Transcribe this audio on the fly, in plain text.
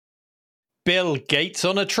Bill Gates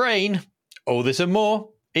on a train. All this and more.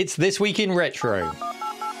 It's This Week in Retro.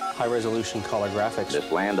 High-resolution color graphics.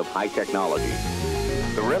 This land of high technology.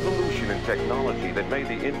 The revolution in technology that made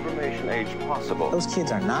the information age possible. Those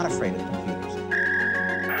kids are not afraid of computers.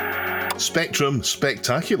 Spectrum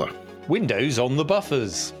Spectacular. Windows on the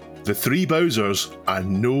buffers. The three Bowsers,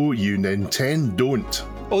 and no, you Nintendo don't.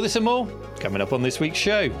 All this and more coming up on this week's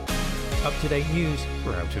show. Up-to-date news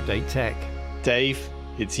for out-of-date tech. Dave,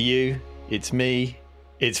 it's you, it's me,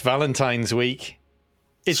 it's Valentine's week.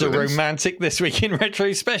 It's So a it is. romantic This Week in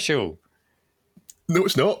Retro special. No,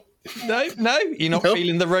 it's not. No, you're not No.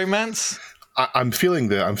 feeling the romance? I'm feeling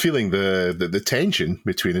the tension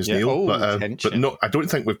between us, Yeah. Neil. Oh, but tension. no, I don't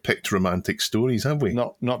think we've picked romantic stories, have we?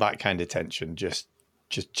 Not that kind of tension, just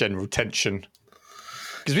general tension.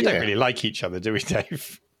 Because we don't Yeah. really like each other, do we,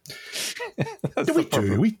 Dave? That's Yeah, the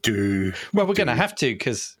problem. we do. Well, we're going to have to,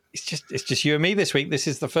 because it's just you and me this week. This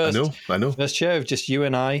is the first I know. first show of just you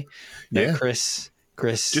and I. No Yeah. Chris,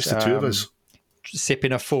 Just the two of us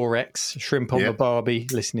sipping a 4X, shrimp on Yeah. the Barbie,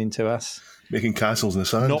 listening to us, making castles in the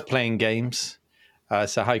sand. not playing games.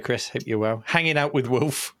 So hi, Chris. Hope you're well. Hanging out with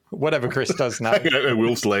Wolf, whatever Chris does now. Hanging out with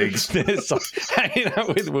Wolf's legs, So, hanging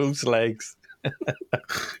out with Wolf's legs.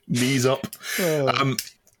 knees up. Oh.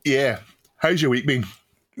 Yeah. How's your week been?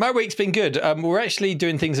 My week's been good. We're actually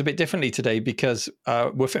doing things a bit differently today because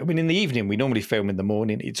we're filming in the evening. We normally film in the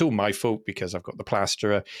morning. It's all my fault because I've got the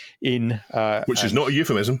plasterer in. Which is not a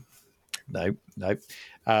euphemism. No.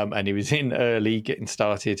 And he was in early getting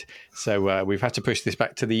started. So we've had to push this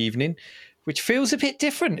back to the evening, which feels a bit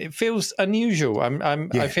different. It feels unusual.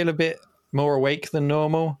 I feel a bit more awake than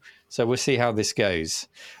normal. So we'll see how this goes.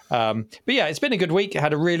 But yeah, it's been a good week. I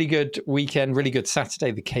had a really good weekend, really good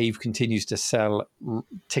Saturday. The Cave continues to sell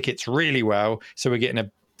tickets really well. So we're getting a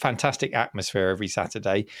fantastic atmosphere every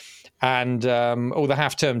Saturday. And all the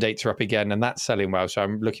half-term dates are up again, and that's selling well. So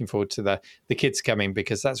I'm looking forward to the kids coming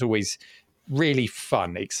because that's always really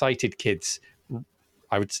fun. Excited kids.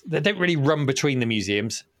 They don't really run between the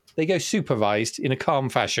museums. They go supervised in a calm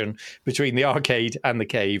fashion between the arcade and the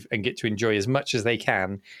cave and get to enjoy as much as they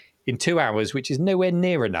can in 2 hours, which is nowhere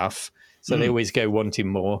near enough. So they always go wanting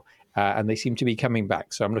more, and they seem to be coming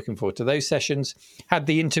back. So I'm looking forward to those sessions. Had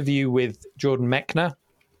the interview with Jordan Mechner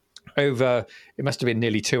over, it must have been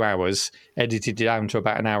nearly 2 hours, edited down to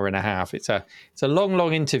about an hour and a half. It's a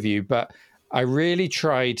long interview, but I really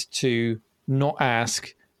tried to not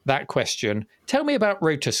ask that question. Tell me about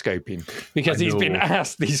rotoscoping, because he's been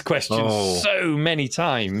asked these questions so many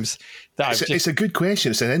times that It's a good question.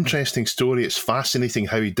 It's an interesting story. It's fascinating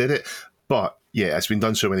how he did it. But yeah, it's been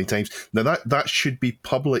done so many times. Now that should be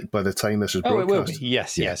public by the time this is broadcast. it will be.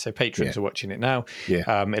 Yes. So patrons are watching it now.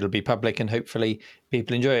 Yeah. It'll be public and hopefully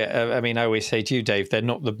people enjoy it. I always say to you, Dave, they're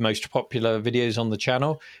not the most popular videos on the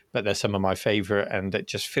channel, but they're some of my favourite, and it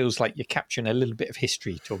just feels like you're capturing a little bit of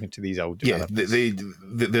histree talking to these old developers. Yeah,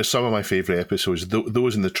 they're some of my favourite episodes.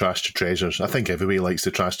 Those and the Trash to Treasures. I think everybody likes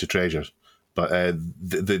the Trash to Treasures. But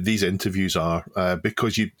these interviews are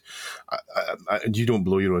because you don't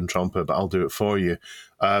blow your own trumpet, but I'll do it for you.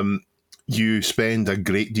 You spend a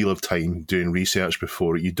great deal of time doing research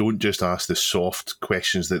before it. You don't just ask the soft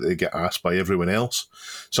questions that they get asked by everyone else.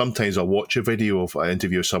 Sometimes I'll watch a video of an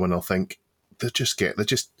interview with someone, and I'll think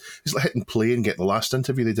it's like hitting play and get the last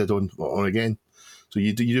interview they did on again. So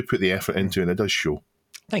you do put the effort into it, and it does show.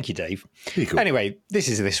 Thank you, Dave. There you go. Anyway, this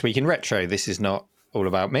is This Week in Retro. This is not all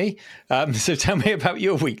about me. So tell me about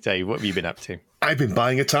your week, Dave. What have you been up to? I've been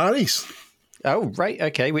buying Ataris. Oh, right.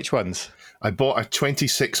 Okay. Which ones? I bought a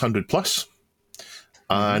 2600 Plus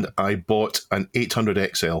and I bought an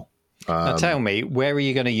 800 XL. Now tell me, where are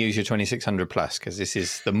you going to use your 2600 Plus? Because this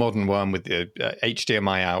is the modern one with the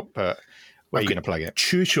HDMI out, but where are you going to plug it?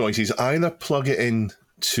 Two choices. Either plug it in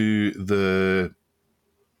to the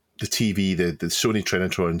TV, the Sony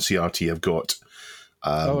Trinitron CRT I've got,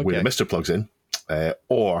 where the Mister plugs in,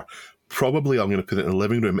 or probably I'm going to put it in the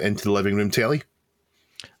living room, into the living room telly.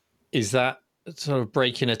 Is that sort of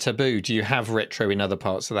breaking a taboo? Do you have retro in other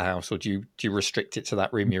parts of the house, or do you restrict it to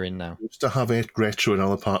that room you're in now? I used to have retro in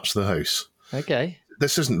other parts of the house. Okay.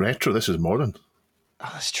 This isn't retro, this is modern. Oh,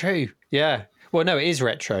 that's true. Yeah. Well, no, it is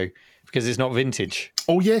retro because it's not vintage.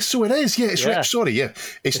 Oh yes, so it is. Yeah, it's Yeah. sorry. Yeah,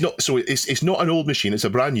 it's not. So it's not an old machine. It's a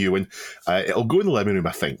brand new one. It'll go in the living room.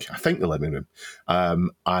 I think the living room.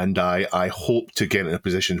 And I hope to get in a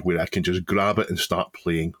position where I can just grab it and start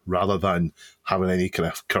playing, rather than having any kind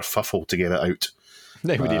of kerfuffle to get it out.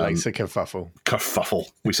 Nobody likes a kerfuffle. Kerfuffle.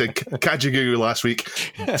 We said kajagoogoo last week.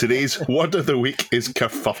 Today's word of the week is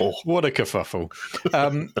kerfuffle. What a kerfuffle.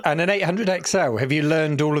 And an 800 XL. Have you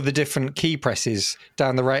learned all of the different key presses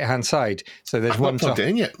down the right-hand side? So there's I've one not plugged it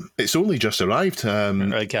in yet. It's only just arrived.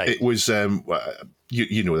 Okay. It was,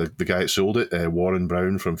 you know, the guy that sold it, Warren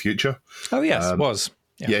Brown from Future. Oh, yes, was.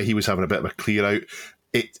 Yeah, he was having a bit of a clear out.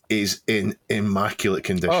 It is in immaculate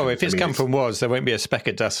condition. Oh, if it's come from Woz, there won't be a speck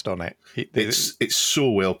of dust on it. It's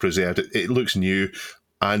so well preserved. It looks new,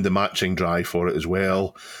 and the matching drive for it as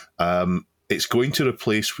well. It's going to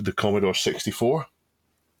replace the Commodore 64.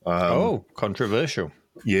 Controversial.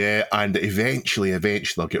 Yeah, and eventually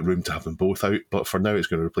they'll get room to have them both out. But for now, it's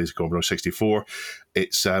going to replace the Commodore 64.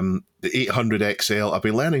 It's the 800 XL. I've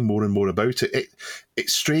been learning more and more about it.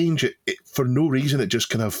 It's strange. For no reason, it just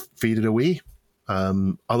kind of faded away.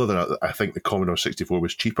 Other than I think the Commodore 64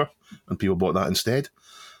 was cheaper and people bought that instead.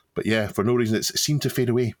 But yeah, for no reason, it seemed to fade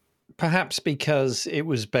away. Perhaps because it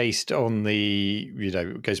was based on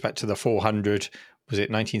it goes back to the 400. Was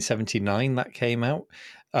it 1979 that came out?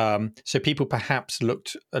 So people perhaps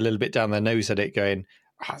looked a little bit down their nose at it going,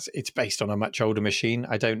 it's based on a much older machine.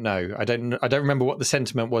 I don't know. I don't remember what the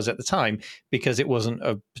sentiment was at the time because it wasn't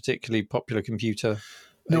a particularly popular computer.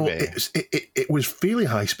 No, it was fairly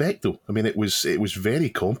high spec though. I mean, it was very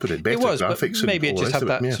competent, better graphics. But maybe it just had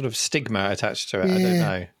that sort of stigma attached to it.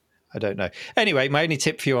 Yeah. I don't know. Anyway, my only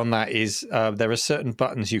tip for you on that is there are certain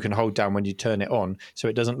buttons you can hold down when you turn it on, so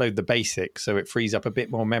it doesn't load the BASIC, so it frees up a bit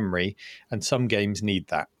more memory, and some games need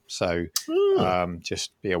that. So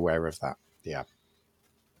just be aware of that. Yeah.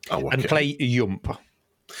 And play Yump.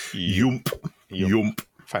 Yump.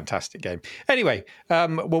 Fantastic game. Anyway, we're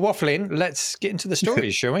waffling. Let's get into the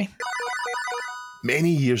stories, shall we?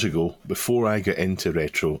 Many years ago, before I got into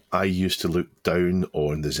retro, I used to look down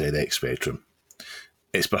on the ZX Spectrum.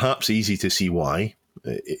 It's perhaps easy to see why.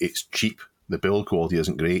 It's cheap. The build quality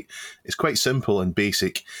isn't great. It's quite simple and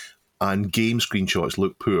basic, and game screenshots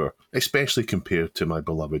look poor, especially compared to my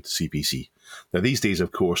beloved CPC. Now, these days,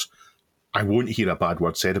 of course, I won't hear a bad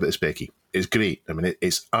word said about this, Becky. It's great. I mean,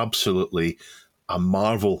 it's absolutely a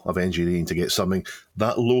marvel of engineering to get something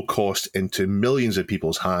that low cost into millions of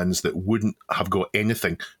people's hands that wouldn't have got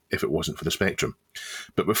anything if it wasn't for the Spectrum.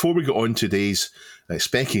 But before we go on today's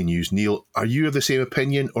Specky news, Neil, are you of the same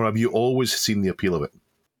opinion, or have you always seen the appeal of it?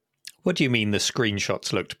 What do you mean the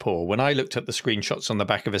screenshots looked poor? When I looked at the screenshots on the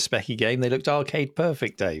back of a Specky game, they looked arcade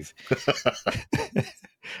perfect, Dave.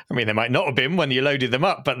 I mean, they might not have been when you loaded them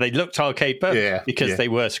up, but they looked arcade perfect because they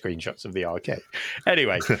were screenshots of the arcade.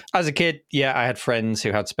 Anyway, as a kid, I had friends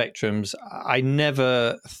who had Spectrums. I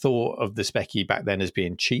never thought of the Specky back then as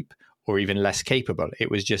being cheap or even less capable. It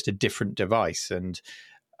was just a different device, and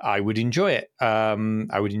I would enjoy it.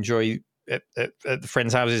 I would enjoy at the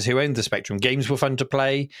friends' houses who owned the Spectrum. Games were fun to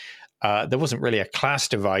play. There wasn't really a class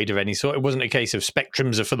divide of any sort. It wasn't a case of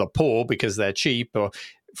Spectrums are for the poor because they're cheap, or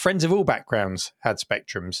friends of all backgrounds had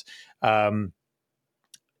Spectrums.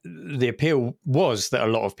 The appeal was that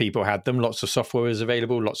a lot of people had them. Lots of software was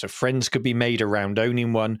available. Lots of friends could be made around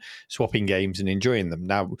owning one, swapping games and enjoying them.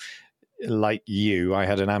 Now, like you, I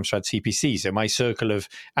had an Amstrad CPC, so my circle of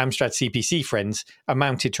Amstrad CPC friends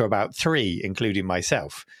amounted to about 3, including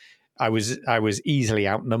myself. I was easily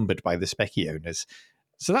outnumbered by the Specky owners.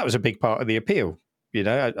 So that was a big part of the appeal. You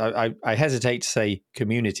know, I hesitate to say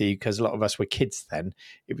community because a lot of us were kids then.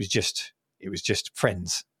 It was just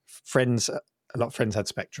friends. A lot of friends had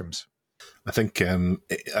Spectrums. I think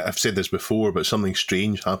I've said this before, but something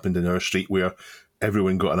strange happened in our street where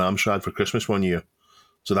everyone got an Amstrad for Christmas one year.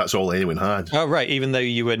 So that's all anyone had. Oh, right. Even though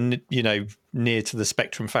you were, near to the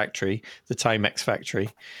Spectrum factory, the Timex factory.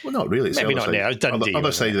 Well, not really. It's maybe not near. Dundee,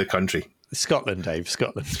 other side of the country. Scotland, Dave.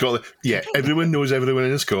 Scotland. Yeah, everyone knows everyone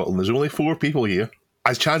in Scotland. There's only 4 people here.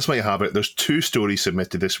 As chance might have it, there's 2 stories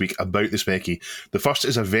submitted this week about the Specky. The first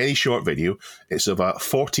is a very short video. It's of a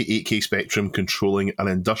 48K Spectrum controlling an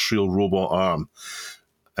industrial robot arm.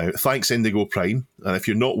 Thanks, Indigo Prime. And if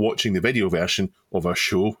you're not watching the video version of our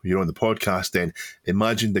show, you're on the podcast, then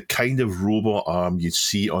imagine the kind of robot arm you'd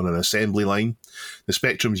see on an assembly line. The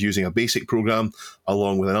Spectrum's using a basic program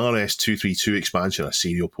along with an RS-232 expansion, a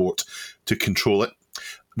serial port, to control it.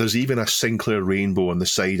 There's even a Sinclair Rainbow on the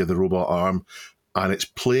side of the robot arm, and it's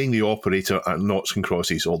playing the operator at noughts and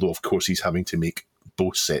crosses, although of course he's having to make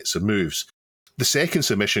both sets of moves. The second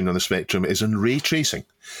submission on the Spectrum is on ray tracing,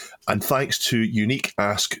 and thanks to Unique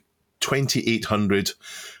Ask 2800.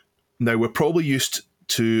 Now, we're probably used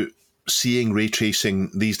to seeing ray tracing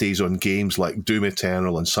these days on games like Doom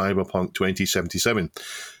Eternal and Cyberpunk 2077.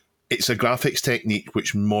 It's a graphics technique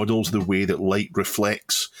which models the way that light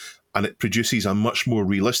reflects, and it produces a much more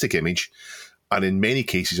realistic image. and in many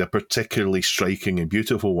cases a particularly striking and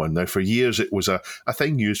beautiful one. Now, for years it was a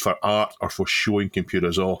thing used for art or for showing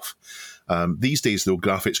computers off. These days, though,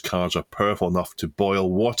 graphics cards are powerful enough to boil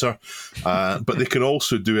water, but they can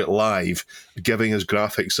also do it live, giving us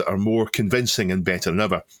graphics that are more convincing and better than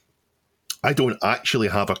ever. I don't actually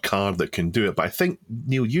have a card that can do it, but I think,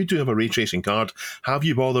 Neil, you do have a ray tracing card. Have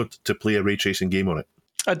you bothered to play a ray tracing game on it?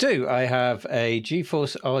 I do. I have a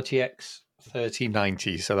GeForce RTX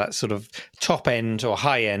 3090, so that's sort of top end or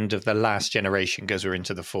high end of the last generation, because we're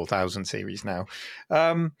into the 4000 series now.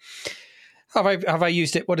 Have I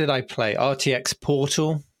used it? What did I play? RTX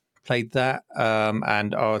Portal, played that,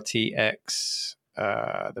 and RTX.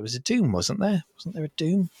 There was a Doom, wasn't there? Wasn't there a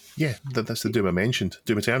Doom? Yeah, that's the Doom I mentioned,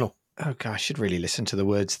 Doom Eternal. Oh, gosh, I should really listen to the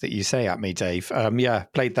words that you say at me, Dave. Yeah,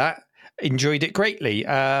 played that. Enjoyed it greatly.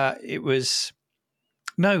 It was...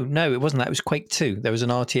 No, it wasn't that. It was Quake 2. There was an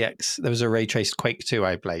RTX. There was a ray-traced Quake 2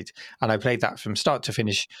 I played. And I played that from start to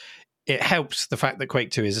finish. It helps the fact that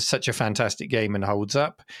Quake 2 is such a fantastic game and holds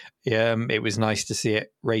up. It was nice to see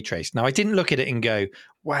it ray-traced. Now, I didn't look at it and go,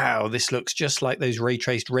 wow, this looks just like those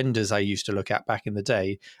ray-traced renders I used to look at back in the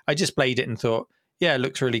day. I just played it and thought, yeah, it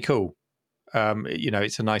looks really cool.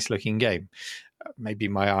 It's a nice looking game. Maybe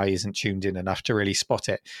my eye isn't tuned in enough to really spot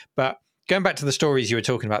it. But going back to the stories you were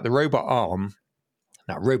talking about, the robot arm.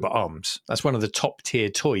 Now, robot arms, that's one of the top tier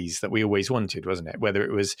toys that we always wanted, wasn't it? Whether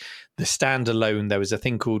it was the standalone, there was a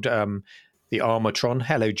thing called the Armatron.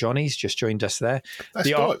 Hello, Johnny's just joined us there. That's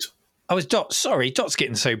Dot. Oh, it's Dot. Sorry, Dot's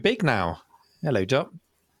getting so big now. Hello, Dot.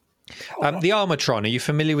 The Armatron, are you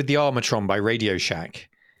familiar with the Armatron by Radio Shack?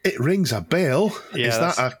 It rings a bell. Yeah, is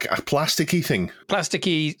that a plasticky thing?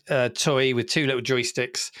 Plasticky toy with two little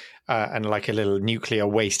joysticks and like a little nuclear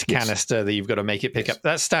waste canister that you've got to make it pick up.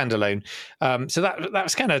 That's standalone. So that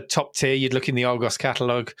was kind of top tier. You'd look in the Argos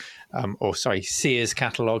catalogue, Sears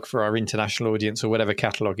catalogue for our international audience, or whatever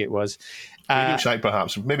catalogue it was. Radio Shack,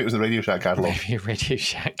 perhaps. Maybe it was the Radio Shack catalogue. Maybe Radio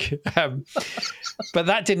Shack. But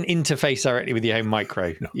that didn't interface directly with your home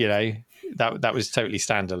micro. No. You know, that was totally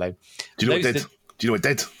standalone. Do you know what it did? Do you know what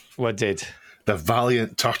it did? What did? The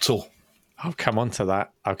Valiant Turtle. I'll come on to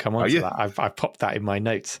that. I've popped that in my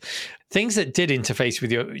notes. Things that did interface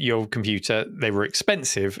with your computer, they were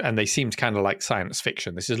expensive and they seemed kind of like science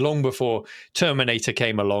fiction. This is long before Terminator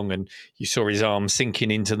came along and you saw his arm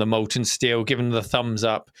sinking into the molten steel, giving the thumbs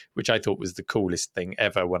up, which I thought was the coolest thing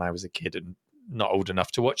ever when I was a kid and not old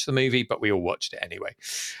enough to watch the movie, but we all watched it anyway.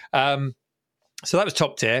 So that was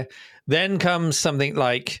top tier. Then comes something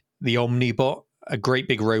like the Omnibot, a great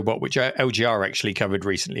big robot, which LGR actually covered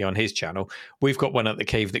recently on his channel. We've got one at the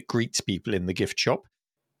cave that greets people in the gift shop.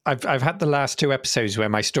 I've had the last two episodes where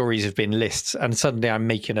my stories have been lists, and suddenly I'm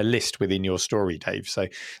making a list within your story, Dave. So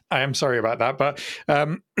I am sorry about that, but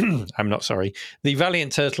I'm not sorry. The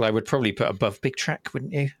Valiant Turtle I would probably put above Big Track,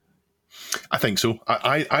 wouldn't you? I think so.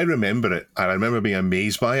 I remember it, and I remember being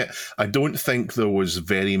amazed by it. I don't think there was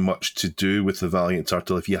very much to do with the Valiant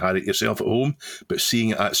Turtle if you had it yourself at home, but seeing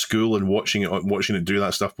it at school and watching it do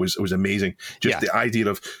that stuff was amazing. Just the idea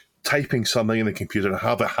of typing something in the computer and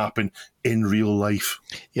have it happen in real life.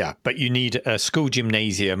 Yeah, but you need a school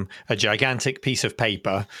gymnasium, a gigantic piece of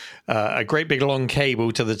paper, a great big long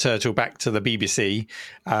cable to the turtle back to the BBC,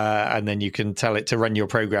 and then you can tell it to run your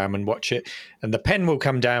program and watch it. And the pen will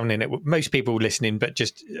come down, and most people listening but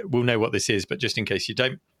just will know what this is, but just in case you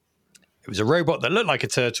don't, it was a robot that looked like a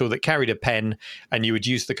turtle that carried a pen, and you would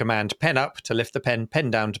use the command pen up to lift the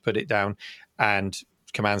pen down to put it down, and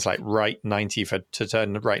commands like right 90 to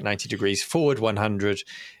turn right 90 degrees, forward 100,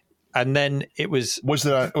 and then it was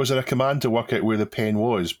there a command to work out where the pen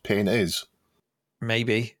was? Pen is,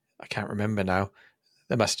 maybe, I can't remember now.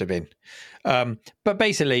 There must have been, but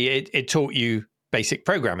basically it taught you basic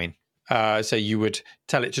programming. So you would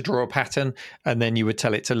tell it to draw a pattern, and then you would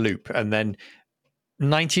tell it to loop, and then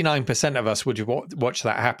 99% of us would watch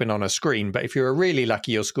that happen on a screen. But if you were really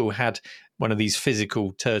lucky, your school had one of these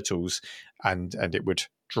physical turtles, and it would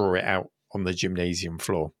draw it out on the gymnasium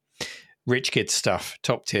floor. Rich kid stuff,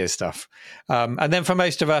 top tier stuff. And then for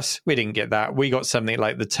most of us, we didn't get that. We got something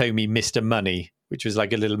like the Tomy Mr. Money, which was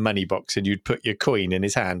like a little money box, and you'd put your coin in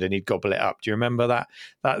his hand and he'd gobble it up. Do you remember that?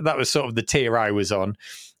 That was sort of the tier I was on.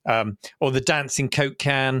 Or the dancing Coke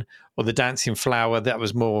can, or the dancing flower. That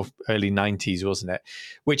was more early 90s, wasn't it?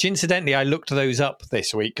 Which incidentally, I looked those up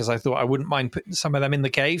this week because I thought I wouldn't mind putting some of them in the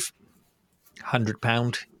cave.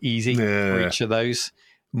 £100 easy for each of those.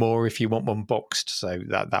 More if you want one boxed. So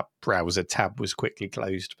that browser tab was quickly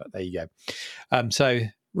closed, but there you go. So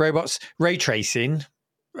robots, ray tracing.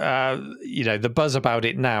 The buzz about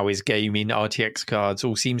it now is gaming, RTX cards,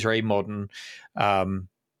 all seems very modern.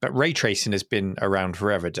 But ray tracing has been around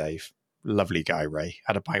forever, Dave. lovely guy, Ray.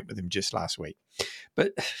 Had a pint with him just last week.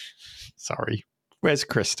 But sorry, where's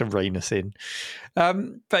Chris to rein us in?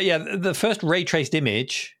 But yeah, the first ray traced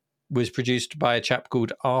image was produced by a chap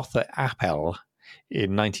called Arthur Appel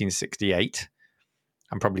in 1968.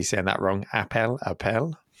 I'm probably saying that wrong. Appel.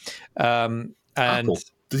 And Apple.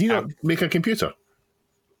 Did he not make a computer?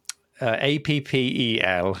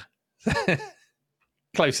 Appel.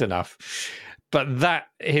 Close enough. But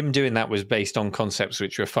him doing that was based on concepts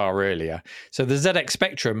which were far earlier. So the ZX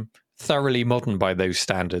Spectrum, thoroughly modern by those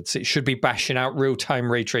standards. It should be bashing out real-time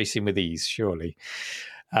ray tracing with ease, surely.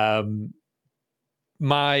 My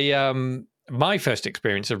first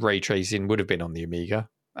experience of ray tracing would have been on the Amiga,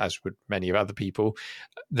 as would many other people.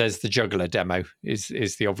 There's the Juggler demo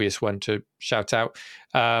is the obvious one to shout out.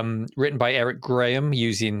 Written by Eric Graham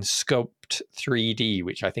using Sculpt 3D,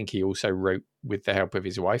 which I think he also wrote with the help of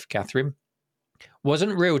his wife, Catherine.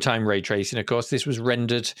 Wasn't real-time ray tracing, of course. This was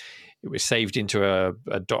rendered. It was saved into a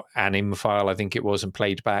 .anim file, I think it was, and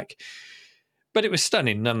played back. But it was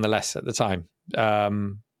stunning nonetheless at the time.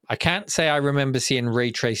 I can't say I remember seeing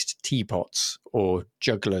ray-traced teapots or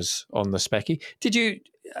jugglers on the Speccy. Did you,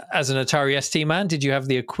 as an Atari ST man, did you have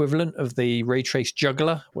the equivalent of the ray-traced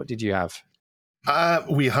juggler? What did you have?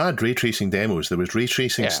 We had ray tracing demos. There was ray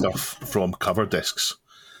tracing stuff from cover discs,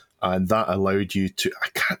 and that allowed you to.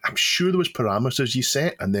 I'm sure there was parameters you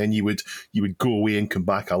set, and then you would go away and come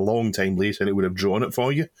back a long time later, and it would have drawn it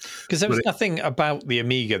for you. Because there was nothing about the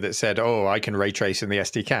Amiga that said, "Oh, I can ray trace and the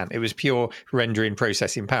SD can't." It was pure rendering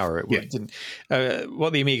processing power. Didn't.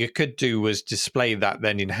 What the Amiga could do was display that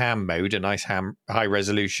then in ham mode, a nice high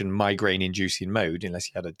resolution migraine inducing mode, unless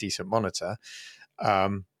you had a decent monitor.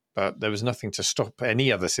 But there was nothing to stop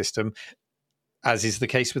any other system, as is the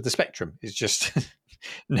case with the Spectrum. It's just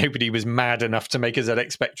nobody was mad enough to make a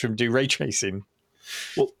ZX Spectrum do ray tracing.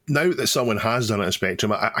 Well, now that someone has done it at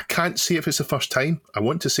Spectrum, I can't say if it's the first time. I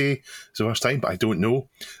want to say it's the first time, but I don't know.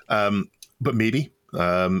 But maybe.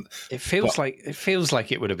 It feels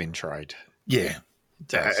like it would have been tried. Yeah. It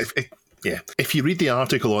does. If you read the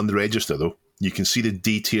article on the register, though, you can see the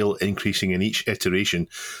detail increasing in each iteration.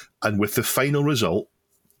 And with the final result,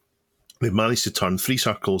 they've managed to turn 3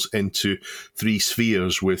 circles into 3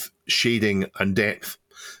 spheres with shading and depth.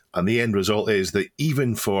 And the end result is that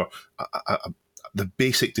even for the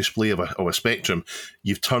basic display of a Spectrum,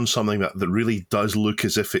 you've turned something that really does look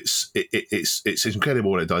as if it's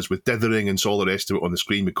incredible what it does, with dithering and all the rest of it on the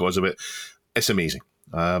screen because of it. It's amazing.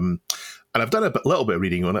 And I've done a little bit of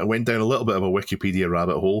reading on it. I went down a little bit of a Wikipedia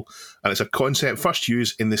rabbit hole, and it's a concept first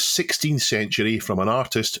used in the 16th century from an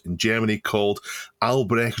artist in Germany called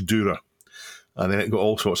Albrecht Dürer. And then it got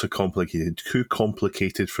all sorts of complicated, too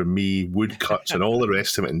complicated for me, woodcuts and all the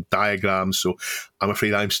rest of it, and diagrams. So I'm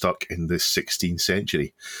afraid I'm stuck in the 16th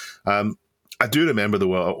century. I do remember,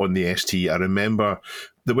 though, on the ST, I remember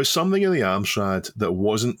there was something in the Amstrad that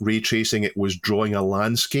wasn't ray tracing, it was drawing a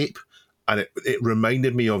landscape. And it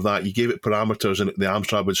reminded me of that. You gave it parameters, and the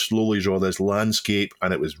Amstrad would slowly draw this landscape,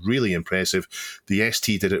 and it was really impressive. The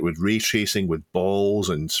ST did it with ray tracing, with balls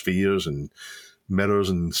and spheres and mirrors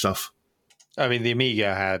and stuff. I mean, the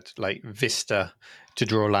Amiga had like Vista to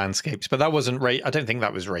draw landscapes, but that wasn't ray. I don't think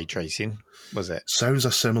that was ray tracing, was it? Sounds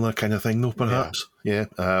a similar kind of thing, though, perhaps. Yeah.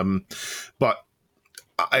 But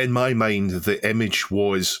in my mind, the image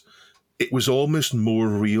was almost more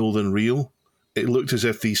real than real. It looked as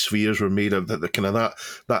if these spheres were made of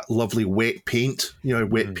that lovely wet paint. You know,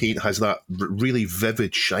 wet paint has that really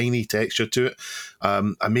vivid, shiny texture to it.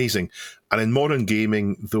 Amazing. And in modern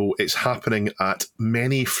gaming, though, it's happening at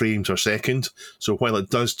many frames per second. So while it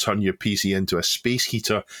does turn your PC into a space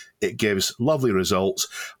heater, it gives lovely results.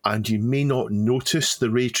 And you may not notice the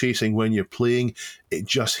ray tracing when you're playing. It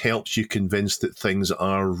just helps you convince that things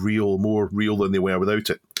are real, more real than they were without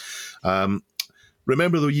it.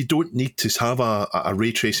 Remember, though, you don't need to have a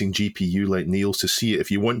ray tracing GPU like Neil's to see it.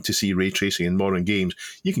 If you want to see ray tracing in modern games,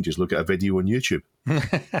 you can just look at a video on YouTube.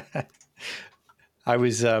 I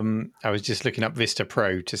was just looking up Vista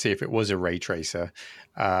Pro to see if it was a ray tracer,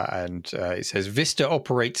 and it says Vista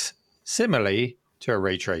operates similarly to a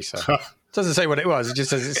ray tracer. It doesn't say what it was. It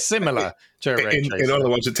just says it's similar to a ray tracer. In other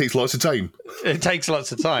words, it takes lots of time. It takes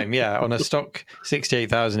lots of time, yeah. On a stock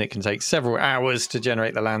 68,000, it can take several hours to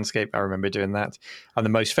generate the landscape. I remember doing that. And the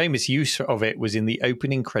most famous use of it was in the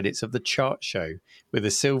opening credits of the Chart Show, with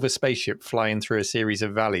a silver spaceship flying through a series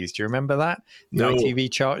of valleys. Do you remember that? The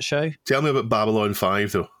ITV Chart Show? Tell me about Babylon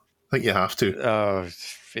 5, though. I think you have to.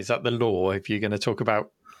 Is that the law if you're going to talk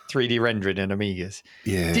about 3D rendering in Amigas.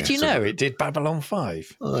 Yeah. Did you know it did Babylon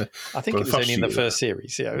 5? I think it was only in the first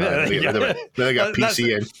series. Yeah. Then I got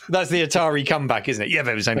PC in. That's the Atari comeback, isn't it? Yeah,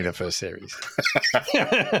 but it was only the first series.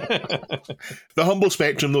 The humble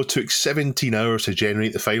Spectrum, though, took 17 hours to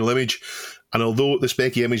generate the final image. And although the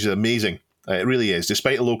specky image is amazing, it really is.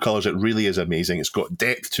 Despite the low colours, it really is amazing. It's got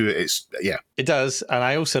depth to it. It does. And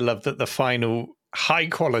I also love that the final high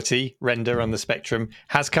quality render on the Spectrum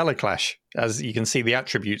has color clash, as you can see the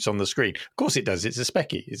attributes on the screen. Of course it does. It's a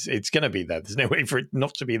specky. It's going to be there. There's no way for it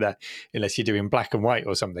not to be there unless you're doing black and white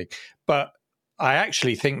or something. But I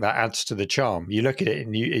actually think that adds to the charm. You look at it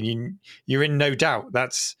and you're in no doubt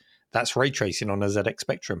that's ray tracing on a ZX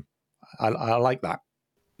Spectrum. I like that.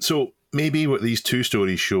 So maybe what these two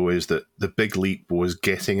stories show is that the big leap was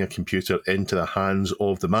getting a computer into the hands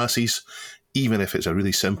of the masses, even if it's a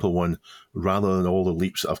really simple one, rather than all the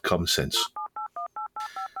leaps that have come since.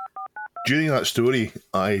 During that story,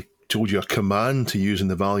 I told you a command to use in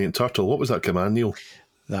the Valiant Turtle. What was that command, Neil?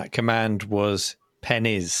 That command was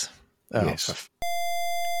pennies. Oh, yes.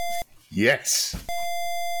 Yes.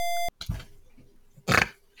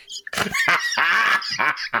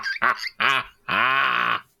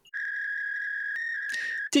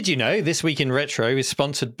 Did you know This Week in Retro is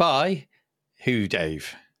sponsored by who,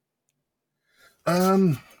 Dave?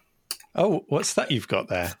 Oh, what's that you've got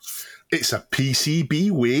there? It's a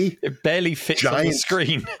PCBWay. It barely fits on the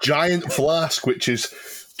screen. Giant flask, which is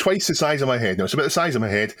twice the size of my head. No, it's about the size of my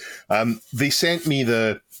head. They sent me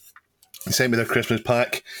their Christmas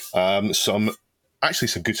pack. Some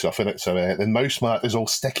good stuff in it. So the mouse mat is all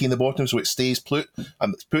sticky in the bottom, so it stays put.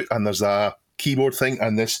 And there's a keyboard thing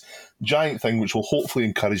and this giant thing, which will hopefully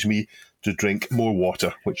encourage me to drink more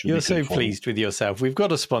water. Which you're so pleased with yourself. We've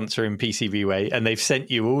got a sponsor in PCBWay, and they've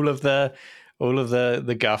sent you all of the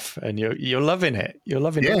guff, and you're loving it. You're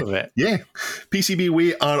loving all of it. Yeah,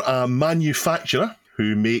 PCBWay are a manufacturer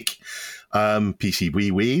who make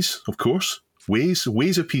PCBways, of course. Ways of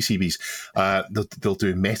PCBs. They'll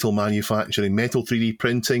do metal manufacturing, metal 3D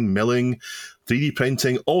printing, milling, 3D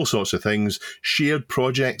printing, all sorts of things. Shared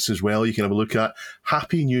projects as well you can have a look at.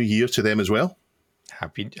 Happy New Year to them as well.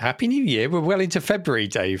 Happy New Year. We're well into February,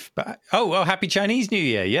 Dave. But Happy Chinese New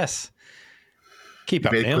Year, yes. Keep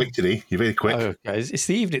up, Neil. Very quick today. You're very quick. Oh, guys, it's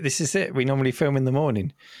the evening. This is it. We normally film in the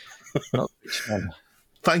morning.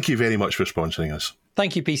 Thank you very much for sponsoring us.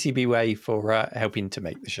 Thank you, PCBWay, for helping to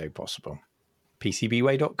make the show possible.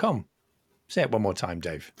 PCBWay.com. Say it one more time,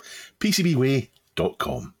 Dave.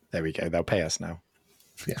 PCBWay.com. There we go. They'll pay us now.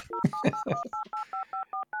 Yeah.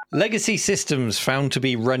 Legacy systems found to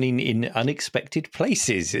be running in unexpected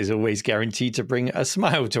places is always guaranteed to bring a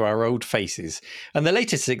smile to our old faces. And the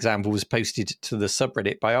latest example was posted to the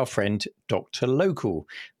subreddit by our friend Dr. Local.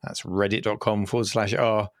 That's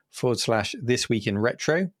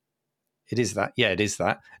reddit.com/r/thisweekinretro. It is that. Yeah, it is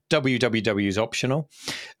that. www is optional.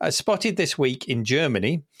 Spotted this week in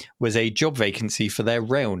Germany was a job vacancy for their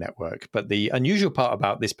rail network. But the unusual part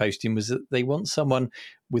about this posting was that they want someone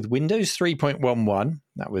with Windows 3.11.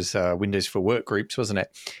 That was Windows for Workgroups, wasn't it?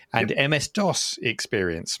 And MS-DOS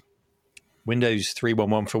experience. Windows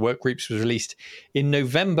 3.11 for Workgroups was released in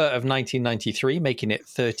November of 1993, making it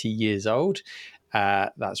 30 years old.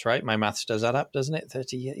 That's right. My maths does add up, doesn't it?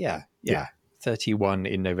 30 years. Yeah. 31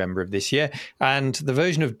 in November of this year. And the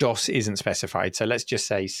version of DOS isn't specified. So let's just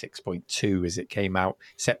say 6.2 as it came out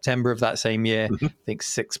September of that same year. Mm-hmm. I think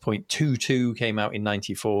 6.22 came out in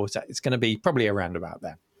 94. So it's going to be probably around about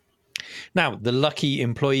there. Now, the lucky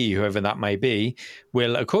employee, whoever that may be,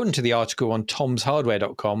 will, according to the article on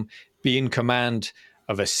tomshardware.com, be in command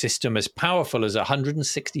of a system as powerful as a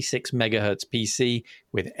 166 megahertz PC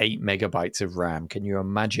with 8 megabytes of RAM. Can you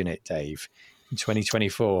imagine it, Dave, in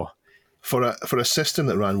 2024? For a system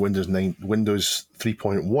that ran Windows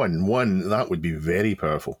 3.11, that would be very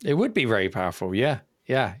powerful. It would be very powerful, yeah.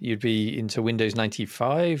 Yeah, you'd be into Windows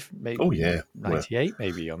 95, maybe. Oh, yeah. 98,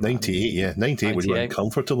 maybe. On 98, yeah. 98 would run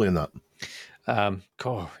comfortably in that.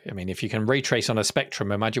 God, I mean, if you can ray trace on a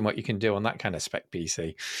Spectrum, imagine what you can do on that kind of spec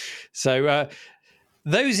PC. So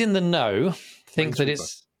those in the know think that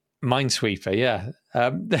it's... Minesweeper, yeah.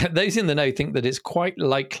 Those in the know think that it's quite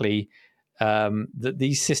likely... that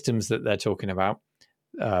these systems that they're talking about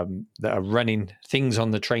that are running things on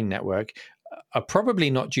the train network are probably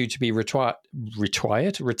not due to be retired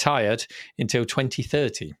until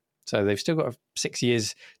 2030. So they've still got 6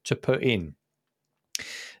 years to put in.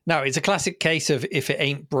 Now, it's a classic case of if it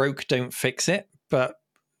ain't broke, don't fix it. But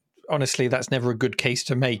honestly, that's never a good case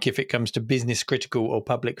to make if it comes to business critical or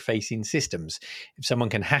public facing systems. If someone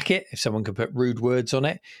can hack it, if someone can put rude words on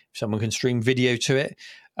it, if someone can stream video to it,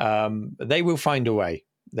 they will find a way.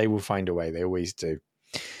 They will find a way. They always do.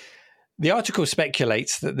 The article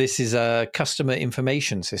speculates that this is a customer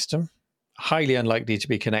information system, highly unlikely to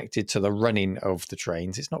be connected to the running of the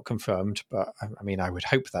trains. It's not confirmed, but I mean, I would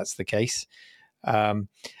hope that's the case. And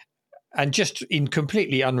just in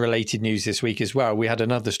completely unrelated news this week as well, we had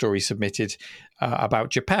another story submitted about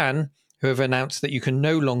Japan, who have announced that you can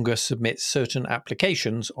no longer submit certain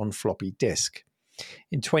applications on floppy disk.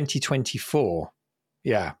 In 2024,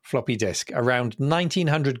 floppy disk, around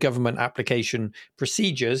 1,900 government application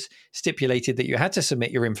procedures stipulated that you had to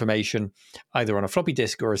submit your information either on a floppy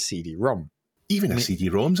disk or a CD-ROM. Even a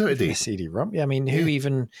CD-ROM's out of date. A CD-ROM? Yeah, I mean, who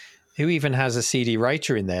even has a CD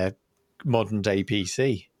writer in their modern-day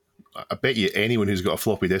PC? I bet you anyone who's got a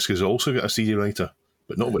floppy disk has also got a CD writer,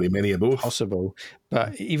 but not very many of both. Possible.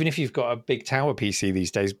 But even if you've got a big tower PC these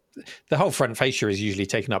days, the whole front fascia is usually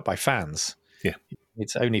taken up by fans. Yeah.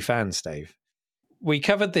 It's only fans, Dave. We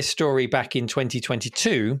covered this story back in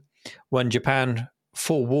 2022 when Japan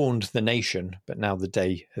forewarned the nation, but now the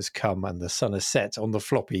day has come and the sun has set on the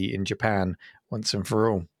floppy in Japan once and for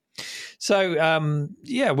all. So,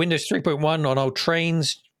 Windows 3.1 on old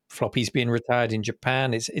trains, floppies being retired in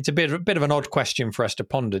Japan. It's a bit of an odd question for us to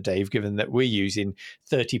ponder, Dave, given that we're using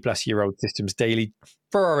 30-plus-year-old systems daily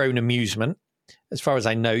for our own amusement. As far as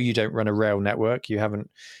I know, you don't run a rail network. You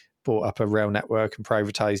haven't bought up a rail network and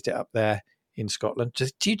privatized it up there in Scotland.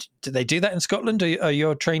 Do they do that in Scotland? Are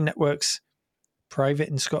your train networks private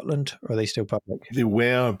in Scotland, or are they still public? They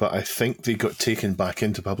were, but I think they got taken back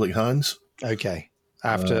into public hands. Okay.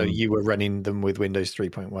 After you were running them with Windows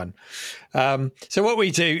 3.1. So what we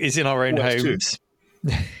do is in our own homes.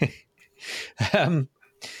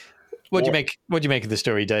 What do you make of the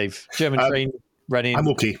story, Dave? German train running. I'm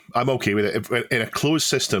okay with it. If in a closed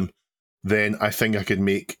system, then I think I could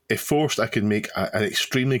make, if forced, I could make an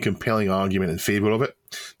extremely compelling argument in favour of it.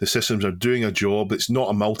 The systems are doing a job. It's not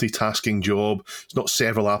a multitasking job. It's not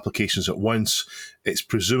several applications at once. It's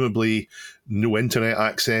presumably no internet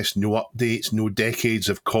access, no updates, no decades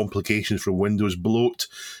of complications from Windows bloat,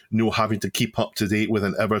 no having to keep up to date with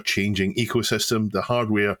an ever-changing ecosystem. The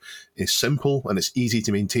hardware is simple and it's easy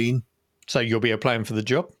to maintain. So you'll be applying for the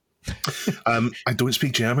job? I don't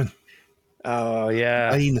speak German. Oh,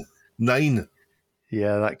 yeah. 9.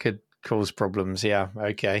 Yeah, that could cause problems. Yeah,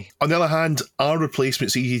 okay. On the other hand, are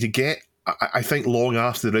replacements easy to get? I think long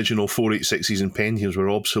after the original 486s and Pentiums were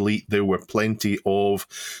obsolete, there were plenty of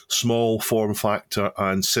small form factor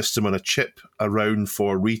and system on a chip around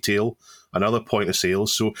for retail and other point of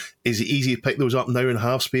sales. So is it easy to pick those up now and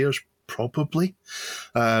have spares? Probably.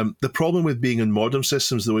 The problem with being in modern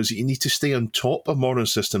systems, though, is that you need to stay on top of modern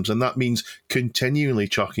systems, and that means continually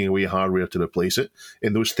chucking away hardware to replace it.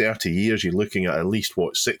 In those 30 years, you're looking at least,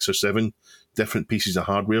 6 or 7 different pieces of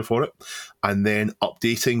hardware for it, and then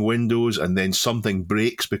updating Windows, and then something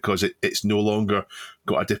breaks because it's no longer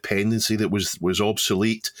got a dependency that was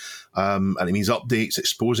obsolete, and it means updates,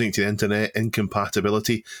 exposing it to the internet,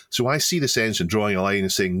 incompatibility. So I see the sense in drawing a line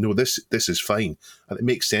and saying, no, this is fine, and it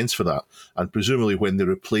makes sense for that. And presumably when they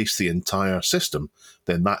replace the entire system,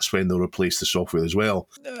 then that's when they'll replace the software as well.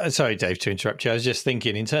 Sorry, Dave, to interrupt you. I was just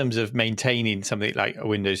thinking, in terms of maintaining something like a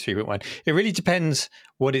Windows 3.1, it really depends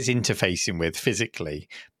what it's interfacing with physically.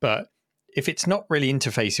 But if it's not really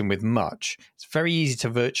interfacing with much, it's very easy to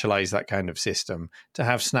virtualize that kind of system, to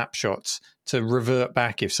have snapshots, to revert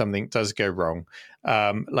back if something does go wrong.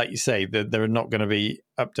 Like you say, there are not going to be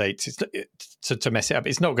updates to mess it up.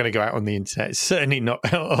 It's not going to go out on the internet. It's certainly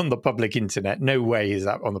not on the public internet. No way is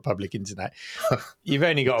that on the public internet. You've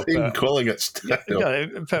only got to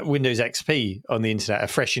put Windows XP on the internet, a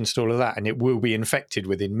fresh install of that, and it will be infected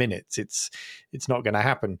within minutes. It's not going to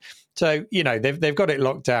happen. So, they've got it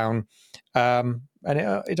locked down, and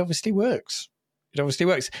it obviously works. It obviously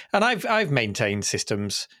works. And I've maintained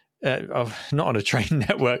systems not on a train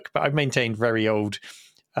network, but I've maintained very old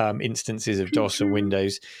instances of DOS and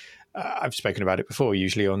Windows. I've spoken about it before,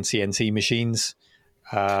 usually on CNC machines.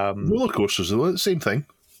 Roller coasters, though, same thing.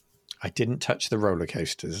 I didn't touch the roller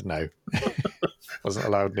coasters, no. Wasn't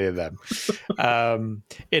allowed near them.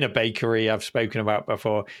 In a bakery, I've spoken about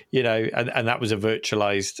before, and that was a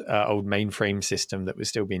virtualized old mainframe system that was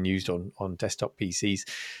still being used on desktop PCs.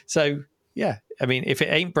 So, yeah, I mean, if it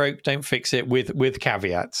ain't broke, don't fix it with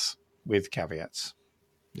caveats. With caveats.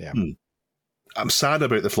 Yeah. I'm sad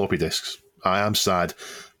about the floppy disks. I am sad,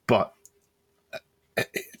 but it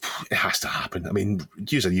has to happen. I mean,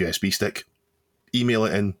 use a USB stick, email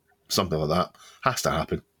it in, something like that. Has to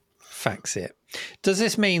happen. fax it. Does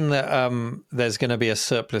this mean that there's going to be a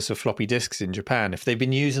surplus of floppy disks in Japan? If they've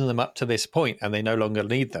been using them up to this point and they no longer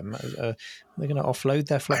need them, they're going to offload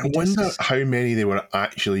their floppy disks? I wonder how many they were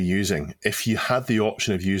actually using. If you had the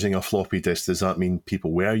option of using a floppy disk, does that mean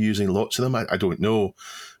people were using lots of them? I don't know.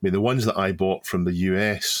 I mean, the ones that I bought from the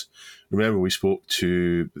US, remember we spoke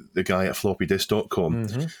to the guy at floppydisk.com.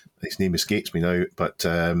 Mm-hmm. His name escapes me now, but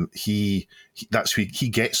he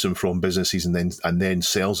gets them from businesses and then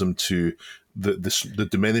sells them to the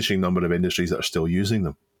diminishing number of industries that are still using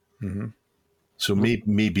them. Mm-hmm. So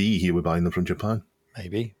maybe he would buy them from Japan.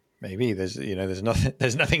 Maybe there's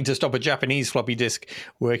nothing to stop a Japanese floppy disk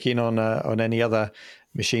working on any other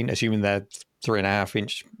machine, assuming they're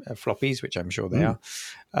 3.5-inch floppies, which I'm sure they are.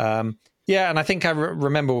 Yeah, and I think I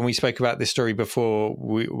remember when we spoke about this story before,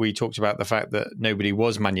 we talked about the fact that nobody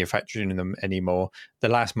was manufacturing them anymore. The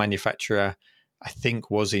last manufacturer, I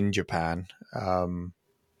think, was in Japan.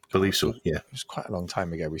 Believe so, yeah. It was quite a long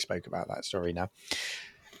time ago we spoke about that story now.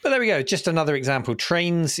 But there we go. Just another example.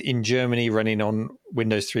 Trains in Germany running on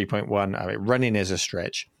Windows 3.1. I mean, running is a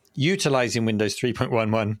stretch. Utilizing Windows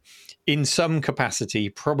 3.11 in some capacity,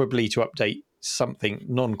 probably to update something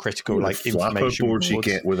non-critical like information boards you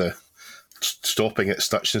get with a stopping at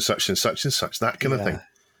such and such and such and such, that kind of thing.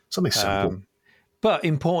 Something simple. But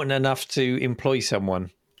important enough to employ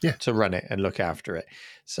someone to run it and look after it.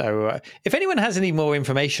 So if anyone has any more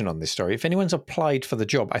information on this story, if anyone's applied for the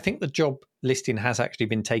job, I think the job listing has actually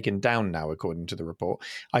been taken down now, according to the report.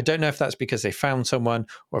 I don't know if that's because they found someone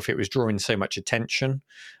or if it was drawing so much attention.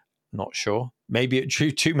 Not sure. Maybe it drew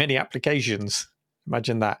too many applications.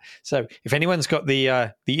 Imagine that. So if anyone's got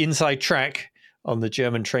the inside track on the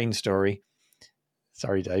German train story,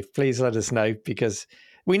 sorry, Dave, please let us know, because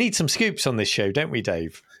we need some scoops on this show, don't we,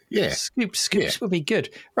 Dave? Yeah. Scoops would be good.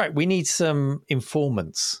 Right, we need some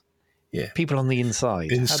informants. Yeah. People on the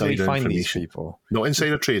inside. How do we find these people? Not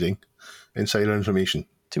insider trading, insider information.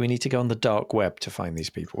 Do we need to go on the dark web to find these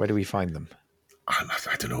people? Where do we find them? I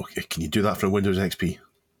don't know. Can you do that from Windows XP?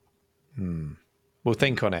 We'll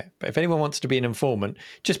think on it. But if anyone wants to be an informant,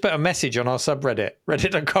 just put a message on our subreddit,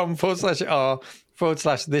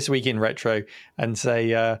 reddit.com/r/thisweekinretro, and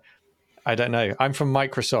say, I don't know, I'm from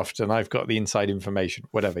Microsoft and I've got the inside information,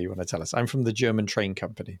 whatever you want to tell us. I'm from the German train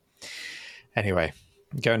company. Anyway,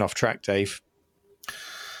 going off track, Dave.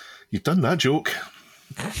 You've done that joke.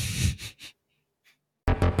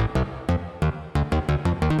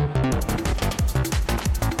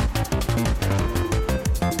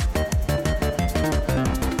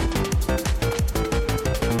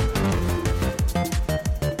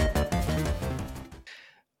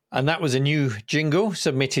 And that was a new jingle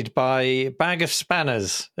submitted by Bag of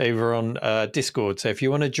Spanners over on Discord. So if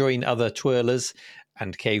you want to join other twirlers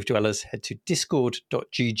and cave dwellers, head to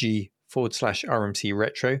discord.gg/RMC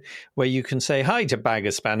Retro, where you can say hi to Bag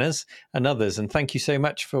of Spanners and others. And thank you so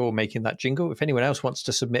much for making that jingle. If anyone else wants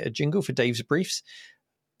to submit a jingle for Dave's Briefs,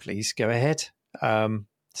 please go ahead.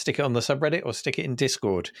 Stick it on the subreddit or stick it in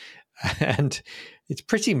Discord. And it's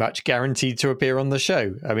pretty much guaranteed to appear on the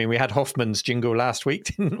show. I mean, we had Hoffman's jingle last week,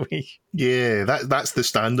 didn't we? Yeah, that's the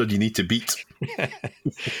standard you need to beat.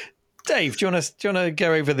 Dave, do you want to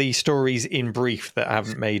go over the stories in brief that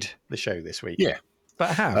haven't made the show this week? Yeah.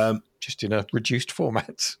 But have, just in a reduced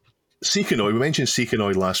format. Seekanoid, we mentioned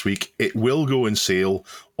Seekanoid last week. It will go on sale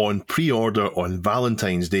on pre-order on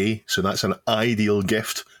Valentine's Day, so that's an ideal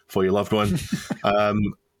gift for your loved one.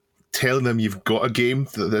 Telling them you've got a game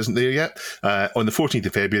that isn't there yet on the 14th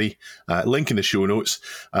of February. Link in the show notes.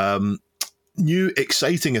 New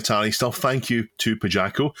exciting Atari stuff. Thank you to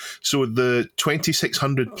Pajaco. So the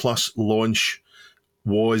 2600 plus launch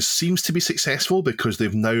seems to be successful because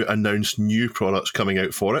they've now announced new products coming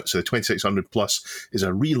out for it. So the 2600 Plus is a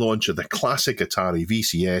relaunch of the classic Atari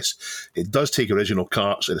VCS. It does take original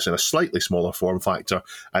carts, and it's in a slightly smaller form factor,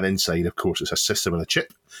 and inside, of course, it's a system and a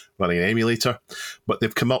chip running an emulator. But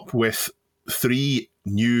they've come up with 3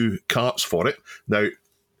 new carts for it. Now,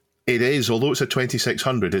 it is, although it's a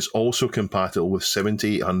 2600, it's also compatible with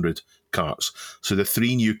 7800 carts. So the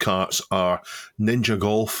 3 new carts are Ninja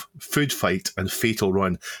Golf, Food Fight, and Fatal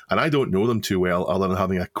Run. And I don't know them too well other than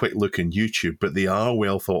having a quick look on YouTube, but they are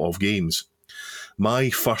well thought of games.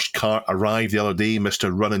 My first cart arrived the other day,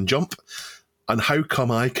 Mr. Run and Jump. And how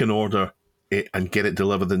come I can order it and get it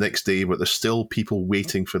delivered the next day, but there's still people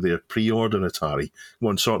waiting for their pre-order Atari? Go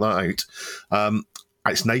and sort that out.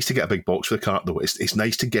 It's nice to get a big box for the cart, though. It's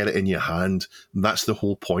nice to get it in your hand. And that's the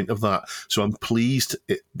whole point of that. So I'm pleased,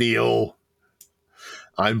 Neil.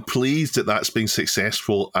 I'm pleased that that's been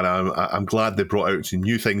successful, and I'm glad they brought out some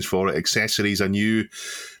new things for it. Accessories, a new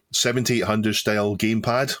 7800 style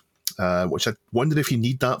gamepad, which I wondered if you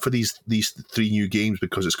need that for these 3 new games,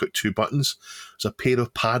 because it's got 2 buttons. There's a pair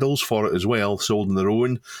of paddles for it as well, sold on their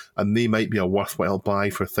own, and they might be a worthwhile buy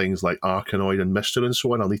for things like Arkanoid and Myster and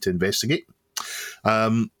so on. I'll need to investigate.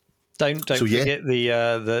 Don't forget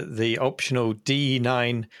the optional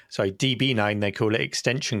DB9 they call it,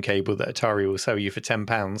 extension cable that Atari will sell you for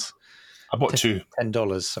 £10. I bought 2.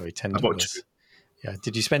 $10. Sorry, $10. I bought 2. Yeah.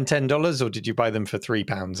 Did you spend $10 or did you buy them for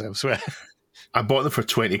 £3 elsewhere? I bought them for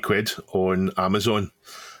 20 quid on Amazon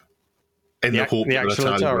in the hope that actual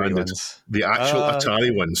Atari ones. The actual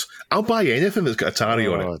Atari ones. I'll buy anything that's got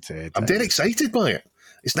Atari on it. Dear. I'm dead excited by it.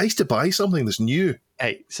 It's nice to buy something that's new.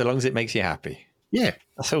 Hey, so long as it makes you happy. Yeah.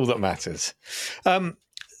 That's all that matters.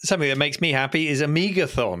 Something that makes me happy is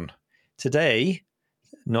Amigathon. Today,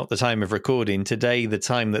 not the time of recording, today, the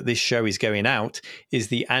time that this show is going out, is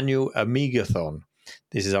the annual Amigathon.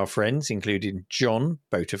 This is our friends, including John,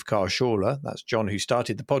 Boat of Carshaller. That's John who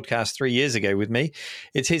started the podcast 3 years ago with me.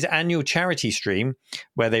 It's his annual charity stream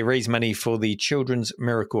where they raise money for the Children's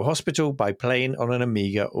Miracle Hospital by playing on an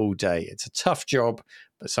Amiga all day. It's a tough job,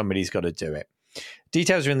 but somebody's got to do it.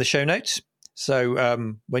 Details are in the show notes.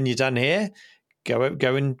 So when you're done here, go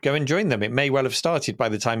and join them. It may well have started by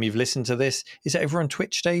the time you've listened to this. Is it over on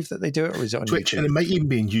Twitch, Dave, that they do it, or is it on Twitch? YouTube? And it might even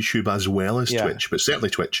be on YouTube as well as Twitch, but certainly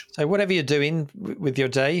Twitch. So whatever you're doing with your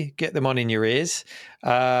day, get them on in your ears.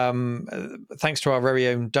 Thanks to our very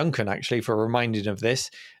own Duncan, actually, for reminding of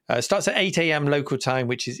this. Starts at 8 a.m. local time,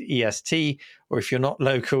 which is EST, or if you're not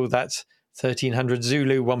local, that's 1300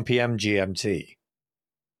 Zulu, 1 p.m. GMT.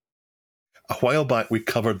 A while back, we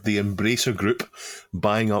covered the Embracer Group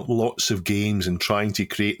buying up lots of games and trying to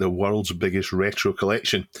create the world's biggest retro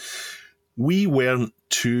collection. We weren't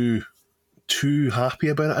too happy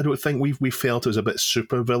about it. I don't think we felt it was a bit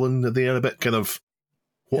supervillain there, a bit kind of,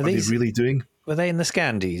 what are they really doing? Were they in the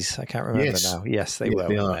Scandies? I can't remember now. Yes, they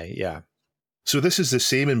were. Yeah. So this is the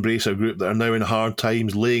same Embracer Group that are now in hard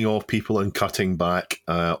times, laying off people and cutting back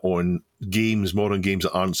on games, modern games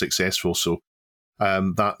that aren't successful. So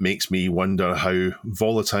that makes me wonder how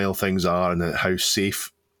volatile things are and how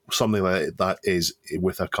safe something like that is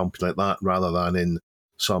with a company like that rather than in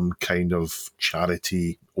some kind of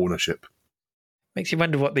charity ownership. Makes you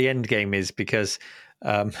wonder what the end game is, because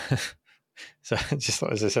so just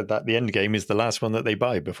as I said that, the end game is the last one that they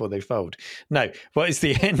buy before they fold. No, what is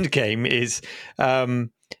the end game is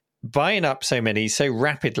buying up so many so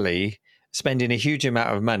rapidly, spending a huge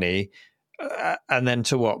amount of money, and then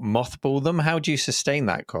to mothball them? How do you sustain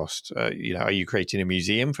that cost? Are you creating a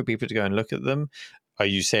museum for people to go and look at them? Are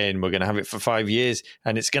you saying we're going to have it for 5 years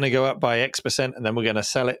and it's going to go up by X% and then we're going to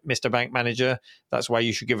sell it, Mr. Bank Manager? That's why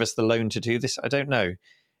you should give us the loan to do this. I don't know.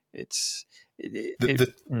 To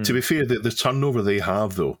be fair, the turnover they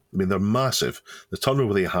have, though, I mean, they're massive. The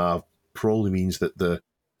turnover they have probably means that the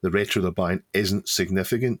retro they're buying isn't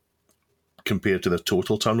significant compared to their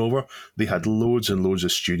total turnover. They had loads and loads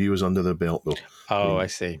of studios under their belt, though. Oh, I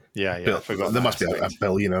see. Yeah. I forgot there must be a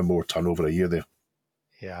billion or more turnover a year there.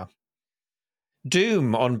 Yeah.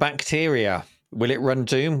 Doom on Bacteria. Will it run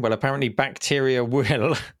Doom? Well, apparently Bacteria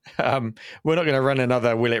will. We're not going to run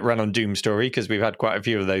another Will It Run on Doom story because we've had quite a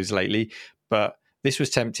few of those lately. But this was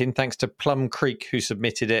tempting, thanks to Plum Creek, who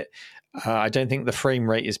submitted it. I don't think the frame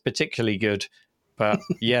rate is particularly good, but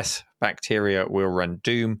yes, Bacteria will run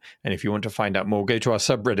Doom. And if you want to find out more, go to our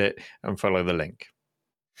subreddit and follow the link.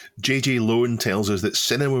 JJ Lone tells us that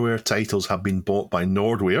Cinemaware titles have been bought by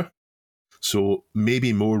Nordware, so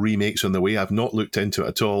maybe more remakes on the way. I've not looked into it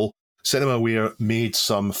at all. Cinemaware made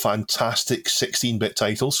some fantastic 16-bit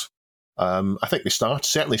titles. I think they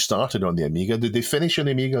certainly started on the Amiga. Did they finish on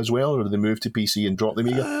the Amiga as well, or did they move to PC and drop the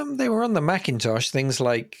Amiga? They were on the Macintosh. Things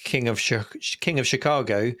like King of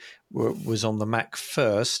Chicago was on the Mac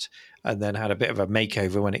first, and then had a bit of a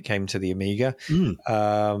makeover when it came to the Amiga.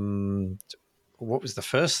 What was the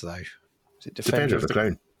first, though? Was it Defender of the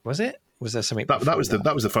Crown? Was it? Was there something? That was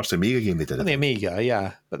the first Amiga game they did. On the Amiga,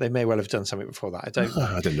 yeah, but they may well have done something before that.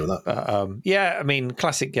 I didn't know that. But, yeah, I mean,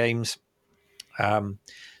 classic games.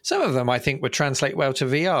 Some of them I think would translate well to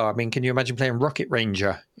VR. I mean, can you imagine playing Rocket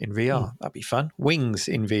Ranger in VR? That'd be fun. Wings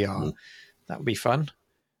in VR. That would be fun.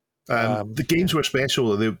 The games were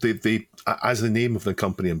special. They, as the name of the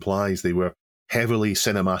company implies, they were heavily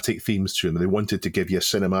cinematic themes to them. They wanted to give you a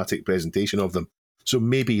cinematic presentation of them. So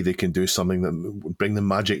maybe they can do something that would bring the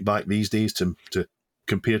magic back these days to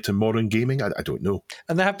compare to modern gaming. I don't know.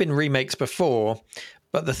 And there have been remakes before,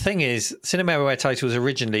 but the thing is, Cinemaware titles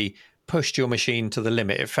originally pushed your machine to the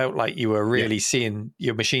limit. It felt like you were really seeing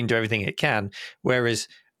your machine do everything it can, whereas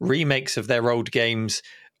remakes of their old games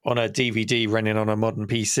on a DVD running on a modern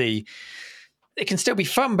PC, it can still be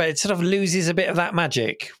fun, but it sort of loses a bit of that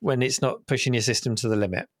magic when it's not pushing your system to the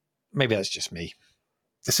limit. Maybe that's just me.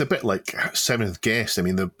 It's a bit like Seventh Guest. I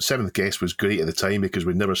mean, the Seventh Guest was great at the time because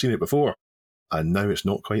we'd never seen it before, and now it's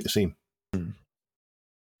not quite the same.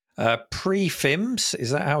 Pre-FIMS,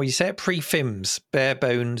 is that how you say it? Pre-FIMS, Bare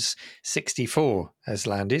Bones 64 has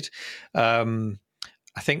landed. I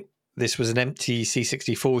think this was an empty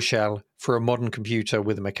C64 shell for a modern computer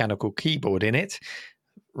with a mechanical keyboard in it.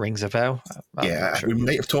 Rings a bell. We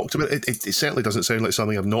might have talked about it. It certainly doesn't sound like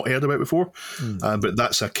something I've not heard about before, but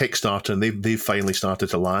that's a Kickstarter, and they've finally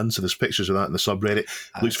started to land. So there's pictures of that in the subreddit.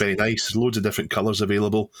 Looks very nice. There's loads of different colours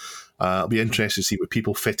available. I'll be interested to see what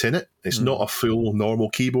people fit in it. It's not a full normal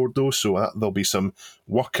keyboard though, so there'll be some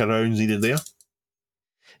workarounds needed there.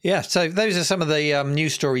 Yeah, so those are some of the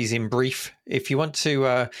news stories in brief. If you want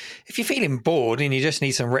to, if you're feeling bored and you just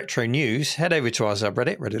need some retro news, head over to our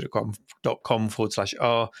subreddit,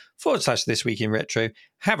 reddit.com/r/this week in retro.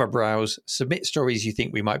 Have a browse, submit stories you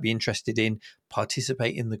think we might be interested in,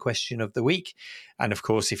 participate in the question of the week. And of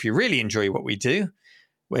course, if you really enjoy what we do,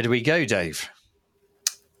 where do we go, Dave?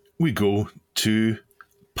 We go to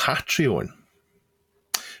Patreon.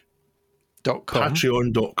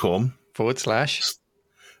 Patreon.com /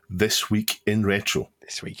 This Week in Retro.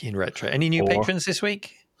 This Week in Retro. Any new patrons this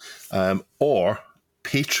week? Or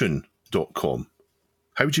patron.com.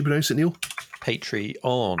 How would you pronounce it, Neil?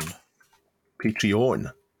 Patreon.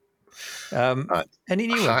 Any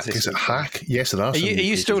new ones this Is it week? Hack? Yes, there are. Are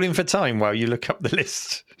you stalling for time while you look up the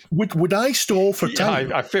list? Would I stall for time?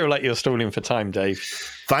 Yeah, I feel like you're stalling for time, Dave.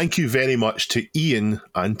 Thank you very much to Ian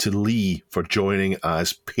and to Lee for joining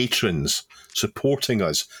as patrons, supporting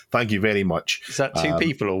us. Thank you very much. Is that two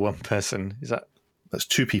people or one person? That's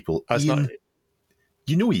two people. That's Ian, not...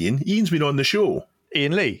 You know Ian. Ian's been on the show.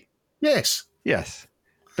 Ian Lee? Yes. Yes.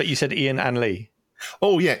 But you said Ian and Lee.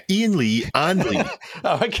 Oh, yeah. Ian Lee and Lee.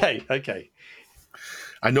 Oh, okay.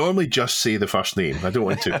 I normally just say the first name. I don't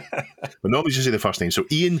want to. But normally just say the first name. So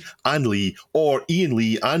Ian and Lee, or Ian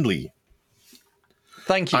Lee and Lee.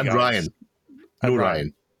 Thank you, and guys. Ryan. And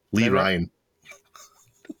Ryan. Lee Ryan.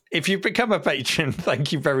 If you become a patron,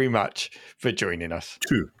 thank you very much for joining us.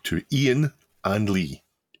 To Ian and Lee.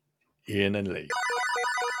 Ian and Lee.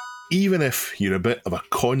 Even if you're a bit of a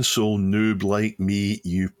console noob like me,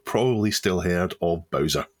 you've probably still heard of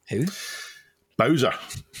Bowser. Who? Bowser.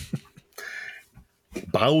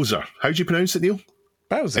 Bowser. How do you pronounce it, Neil?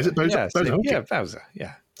 Bowser. Is it Bowser? Yeah, Bowser? Okay. Yeah, Bowser.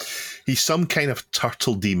 Yeah. He's some kind of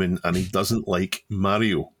turtle demon and he doesn't like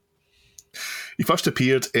Mario. He first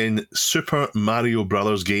appeared in Super Mario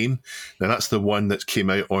Brothers game. Now, that's the one that came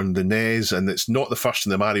out on the NES, and it's not the first in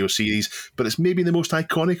the Mario series, but it's maybe the most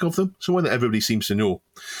iconic of them. It's the one that everybody seems to know.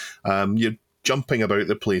 You're jumping about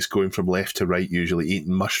the place, going from left to right, usually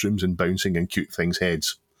eating mushrooms and bouncing in cute things'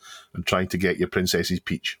 heads and trying to get your Princess's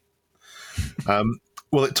Peach.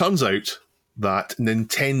 Well, it turns out that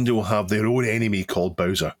Nintendo have their own enemy called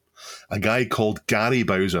Bowser, a guy called Gary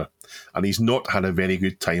Bowser, and he's not had a very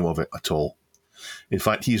good time of it at all. In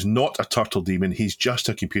fact, he's not a turtle demon, he's just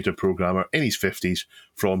a computer programmer in his 50s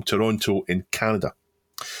from Toronto in Canada.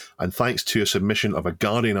 And thanks to a submission of a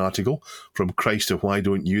Guardian article from Christ of Why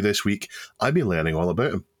Don't You this week, I've been learning all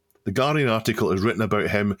about him. The Guardian article is written about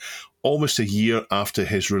him almost a year after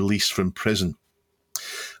his release from prison.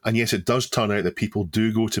 And yes, it does turn out that people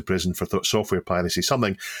do go to prison for software piracy,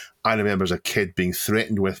 something I remember as a kid being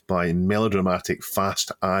threatened with by melodramatic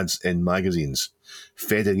fast ads in magazines.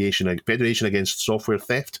 Federation Against Software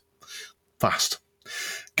Theft. Fast.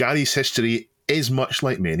 Gary's history is much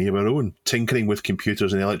like many of our own, tinkering with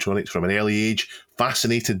computers and electronics from an early age,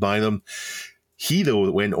 fascinated by them. He, though,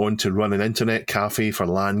 went on to run an internet cafe for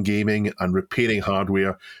LAN gaming and repairing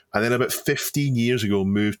hardware, and then about 15 years ago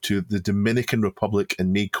moved to the Dominican Republic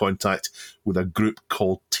and made contact with a group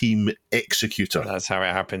called Team Executor. That's how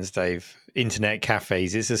it happens, Dave. Internet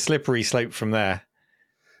cafes. It's a slippery slope from there.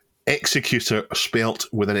 Executor spelt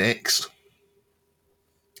with an X,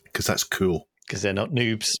 because that's cool. Because they're not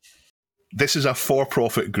noobs. This is a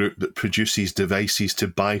for-profit group that produces devices to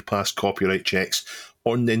bypass copyright checks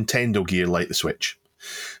on Nintendo gear like the Switch.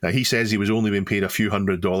 Now, he says he was only being paid a few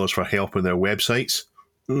 $100s for help on their websites.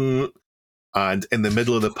 And in the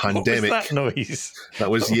middle of the pandemic... What was that noise? That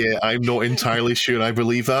was, yeah, I'm not entirely sure I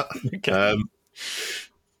believe that. Okay.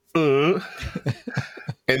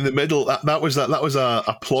 In the middle, that was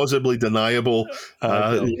a plausibly deniable,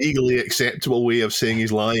 legally acceptable way of saying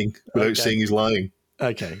he's lying without saying he's lying.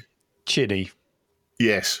 Okay. Chinny.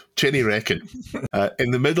 Yes, Chinny reckon. In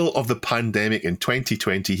the middle of the pandemic in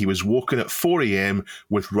 2020, he was woken at 4 a.m.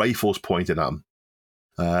 with rifles pointed at him.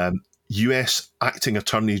 US Acting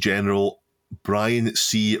Attorney General Brian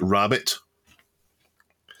C. Rabbit,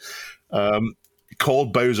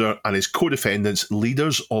 called Bowser and his co-defendants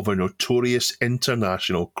leaders of a notorious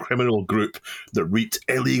international criminal group that reaped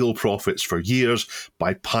illegal profits for years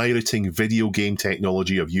by pirating video game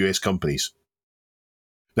technology of US companies.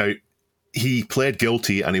 Now, he pled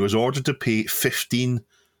guilty and he was ordered to pay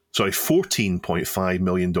 $14.5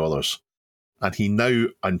 million. And he now,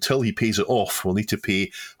 until he pays it off, will need to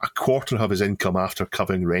pay a quarter of his income after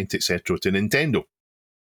covering rent, etc., to Nintendo.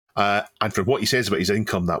 And from what he says about his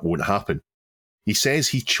income, that won't happen. He says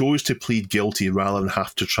he chose to plead guilty rather than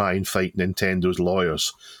have to try and fight Nintendo's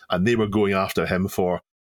lawyers, and they were going after him for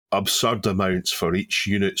absurd amounts for each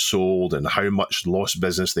unit sold and how much lost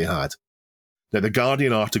business they had. Now, the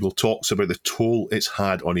Guardian article talks about the toll it's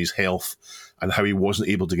had on his health and how he wasn't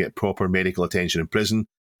able to get proper medical attention in prison,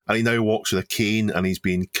 and he now walks with a cane and he's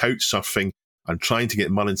been couch surfing and trying to get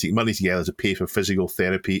money together to pay for physical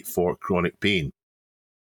therapy for chronic pain.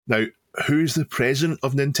 Now, who's the president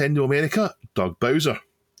of Nintendo America? Doug Bowser,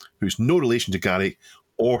 who's no relation to Gary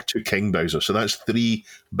or to King Bowser. So that's 3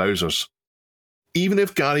 Bowsers. Even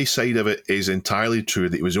if Gary's side of it is entirely true,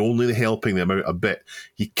 that he was only helping them out a bit,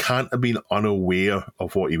 he can't have been unaware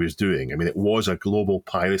of what he was doing. I mean, it was a global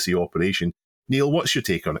piracy operation. Neil, what's your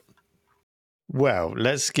take on it? Well,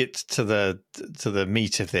 let's get to the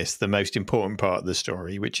meat of this, the most important part of the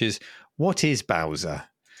story, which is, what is Bowser?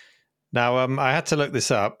 Now, I had to look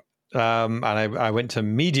this up. And I went to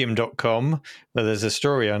medium.com where there's a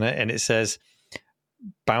story on it, and it says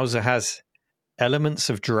Bowser has elements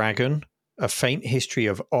of dragon, a faint history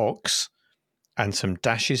of ox, and some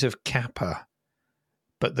dashes of kappa.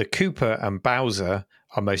 But the Koopa and Bowser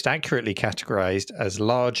are most accurately categorized as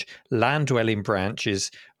large land-dwelling branches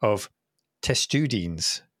of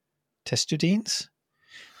Testudines. Testudines?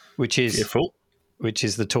 Which is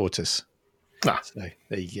the tortoise. Ah. So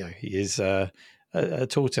there you go. He is a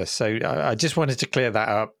tortoise. So I just wanted to clear that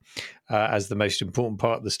up as the most important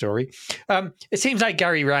part of the story. It seems like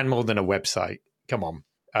Gary ran more than a website. Come on.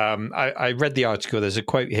 I read the article. There's a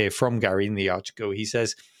quote here from Gary in the article. He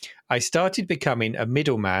says, I started becoming a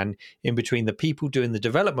middleman in between the people doing the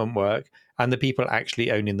development work and the people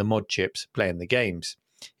actually owning the mod chips, playing the games.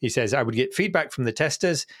 He says, I would get feedback from the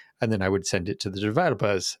testers and then I would send it to the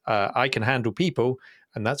developers. I can handle people,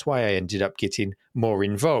 and that's why I ended up getting more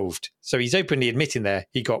involved. So he's openly admitting there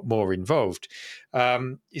he got more involved.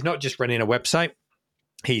 He's not just running a website.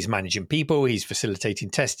 He's managing people. He's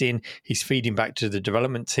facilitating testing. He's feeding back to the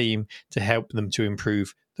development team to help them to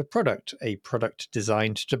improve the product, a product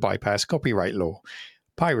designed to bypass copyright law.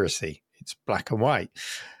 Piracy. It's black and white.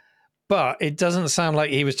 But it doesn't sound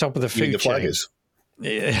like he was top of the food chain.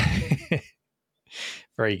 Yeah.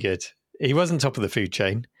 Very good. He wasn't top of the food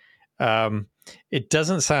chain. It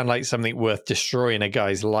doesn't sound like something worth destroying a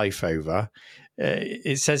guy's life over.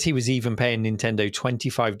 It says he was even paying Nintendo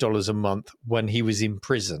 $25 a month when he was in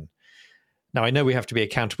prison. Now, I know we have to be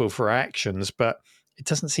accountable for our actions, but it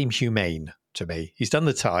doesn't seem humane to me. He's done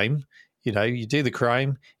the time. You know, you do the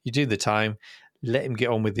crime, you do the time, let him get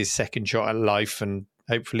on with his second shot at life and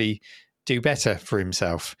hopefully do better for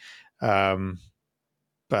himself.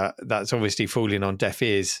 But that's obviously falling on deaf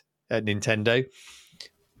ears at Nintendo.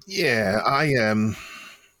 Yeah,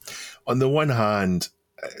 on the one hand,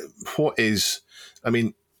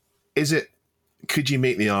 could you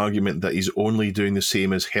make the argument that he's only doing the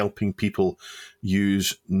same as helping people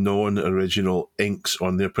use non-original inks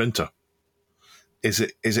on their printer? Is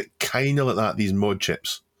it kind of like that, these mod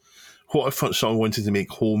chips? What if someone wanted to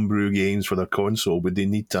make homebrew games for their console? Would they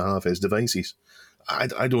need to have his devices?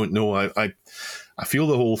 I don't know. I feel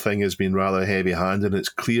the whole thing has been rather heavy-handed. It's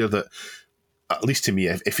clear that, at least to me,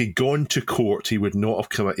 if he'd gone to court, he would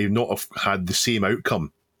not have had the same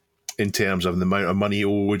outcome in terms of the amount of money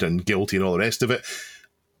owed and guilty and all the rest of it.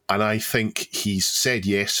 And I think he's said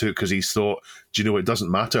yes to it because he's thought, do you know, it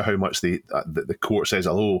doesn't matter how much the court says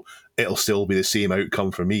hello, it'll still be the same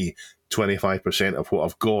outcome for me, 25% of what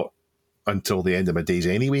I've got until the end of my days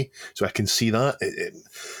anyway. So I can see that.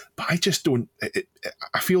 But I just don't...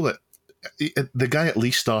 I feel that the guy at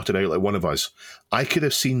least started out like one of us. I could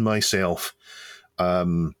have seen myself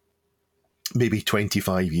maybe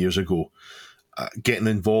 25 years ago getting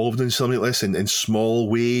involved in something like this in small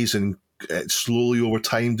ways and slowly over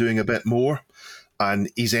time doing a bit more.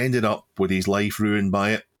 And he's ended up with his life ruined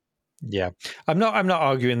by it. Yeah, I'm not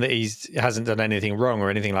arguing that he hasn't done anything wrong or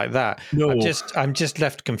anything like that. No. I'm just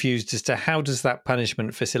left confused as to how does that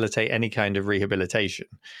punishment facilitate any kind of rehabilitation?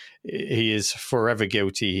 He is forever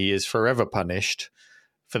guilty. He is forever punished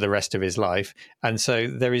for the rest of his life. And so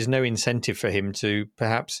there is no incentive for him to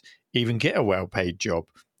perhaps even get a well-paid job.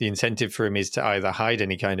 the incentive for him is to either hide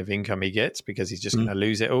any kind of income he gets because he's just going to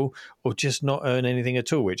lose it all, or just not earn anything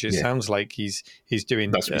at all, which it sounds like he's doing.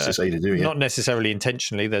 That's what he's decided to do. Yeah. Not necessarily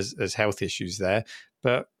intentionally. There's health issues there,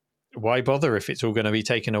 but why bother if it's all going to be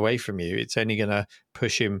taken away from you? It's only going to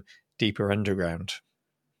push him deeper underground.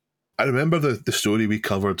 I remember the story we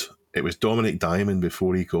covered. It was Dominic Diamond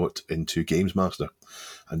before he got into Games Master,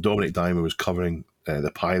 and Dominic Diamond was covering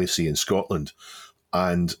the piracy in Scotland,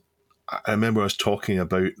 and I remember us talking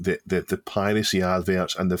about the piracy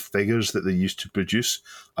adverts and the figures that they used to produce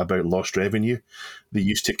about lost revenue. They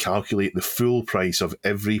used to calculate the full price of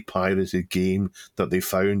every pirated game that they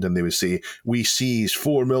found, and they would say, we seized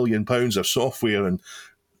 £4 million of software, and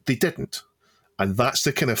they didn't. And that's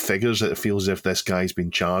the kind of figures that it feels as if this guy's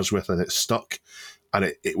been charged with, and it's stuck.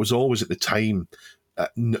 And it was always at the time,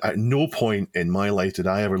 at no point in my life did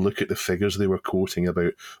I ever look at the figures they were quoting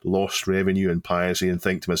about lost revenue and piracy and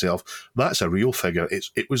think to myself, that's a real figure.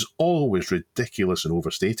 It was always ridiculous and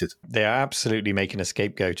overstated. They are absolutely making a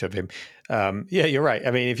scapegoat of him. Yeah, you're right. I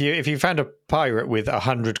mean, if you found a pirate with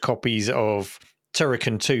 100 copies of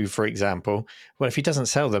Turrican 2, for example, well, if he doesn't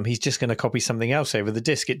sell them, he's just going to copy something else over the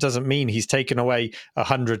disc. It doesn't mean he's taken away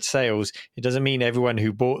 100 sales. It doesn't mean everyone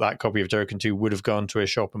who bought that copy of Turrican 2 would have gone to a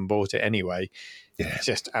shop and bought it anyway. Yeah. It's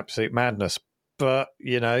just absolute madness. But,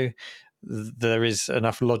 there is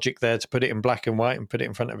enough logic there to put it in black and white and put it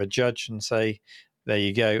in front of a judge and say, there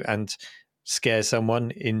you go, and scare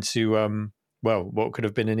someone into, what could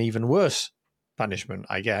have been an even worse punishment,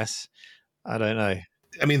 I guess. I don't know.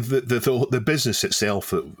 I mean, the business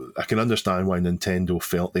itself, I can understand why Nintendo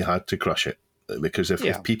felt they had to crush it, because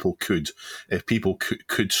if people could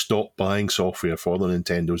stop buying software for the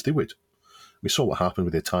Nintendos, they would. We saw what happened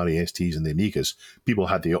with the Atari STs and the Amigas. People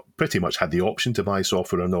pretty much had the option to buy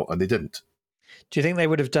software or not, and they didn't. Do you think they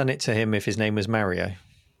would have done it to him if his name was Mario?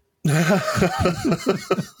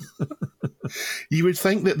 You would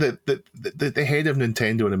think that the head of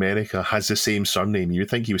Nintendo in America has the same surname. You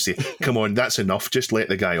would think he would say, come on, that's enough, just let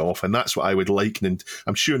the guy off. And that's what I would like. And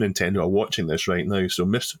I'm sure Nintendo are watching this right now. So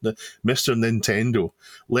Mr. Nintendo,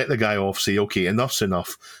 let the guy off, say, okay, enough's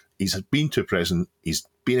enough. He's been to prison. He's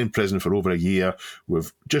been in prison for over a year.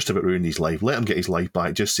 We've just about ruined his life. Let him get his life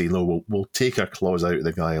back. Just say, no, we'll take our claws out of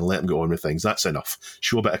the guy and let him go on with things. That's enough.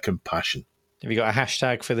 Show a bit of compassion. Have you got a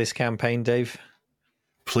hashtag for this campaign, Dave?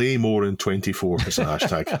 Play more in 24 is a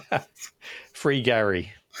hashtag. Free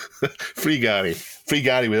Gary. Free Gary. Free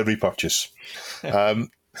Gary with every purchase. There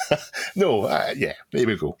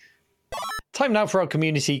we go. Time now for our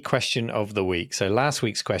community question of the week. So last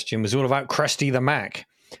week's question was all about Krusty the Mac.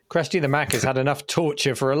 Krusty the Mac has had enough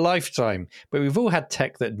torture for a lifetime, but we've all had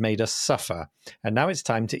tech that made us suffer. And now it's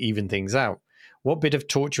time to even things out. What bit of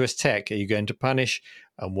tortuous tech are you going to punish?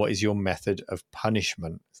 And what is your method of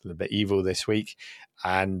punishment? It's a little bit evil this week.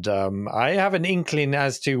 And I have an inkling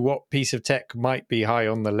as to what piece of tech might be high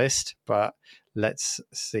on the list, but let's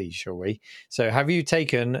see, shall we? So Dave, have you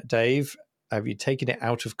taken it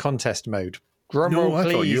out of contest mode? Drum roll, please.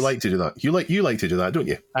 I thought you like to do that. You like to do that, don't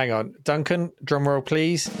you? Hang on. Duncan, drum roll,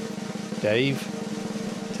 please. Dave,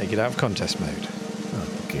 take it out of contest mode.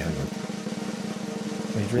 Oh, okay, hang on.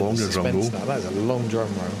 Longer drum roll. That is a long drum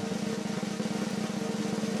roll.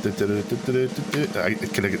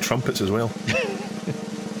 Can I get trumpets as well?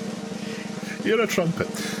 You're a trumpet.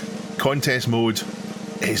 Contest mode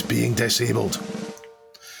is being disabled.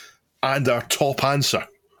 And our top answer,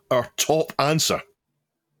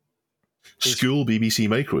 school BBC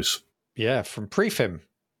Micros. Yeah, from Prefim.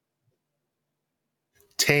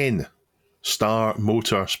 10, star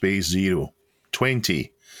motor space 0.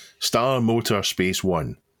 20, star motor space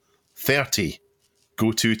 1. 30,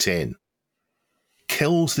 go to 10.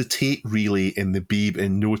 Kills the tape relay in the Beeb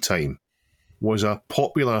in no time. Was a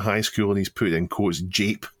popular high school, and he's put in quotes,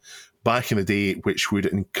 jape, back in the day, which would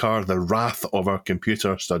incur the wrath of our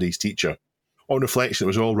computer studies teacher. On reflection, it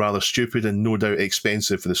was all rather stupid and no doubt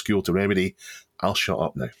expensive for the school to remedy. I'll shut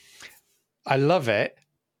up now. I love it,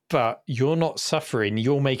 but you're not suffering.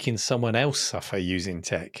 You're making someone else suffer using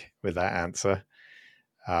tech with that answer.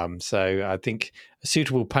 So I think a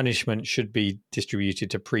suitable punishment should be distributed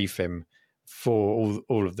to Prefim for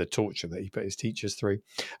all of the torture that he put his teachers through.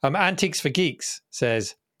 Antiques for Geeks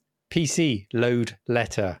says, PC load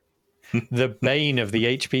letter. The bane of the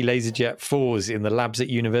HP LaserJet 4s in the labs at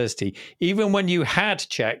university, even when you had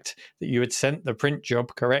checked that you had sent the print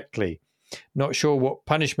job correctly. Not sure what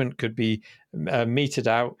punishment could be meted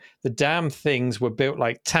out. The damn things were built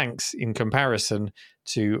like tanks in comparison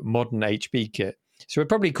to modern HP kit. So it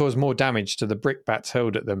probably caused more damage to the brickbats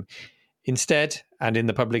hurled at them. Instead, and in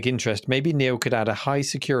the public interest, maybe Neil could add a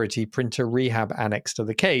high-security printer rehab annex to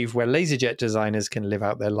the cave where LaserJet designers can live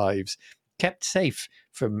out their lives, kept safe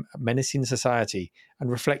from menacing society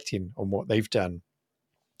and reflecting on what they've done.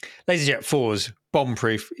 LaserJet 4's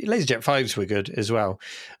bomb-proof. LaserJet 5s were good as well.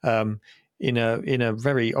 In a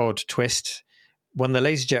very odd twist, when the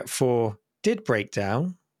LaserJet 4 did break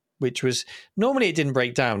down, which was normally it didn't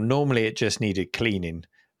break down. Normally it just needed cleaning.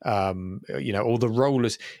 All the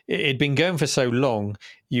rollers, it'd been going for so long,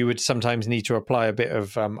 you would sometimes need to apply a bit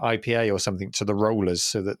of IPA or something to the rollers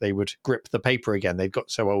so that they would grip the paper again. They've got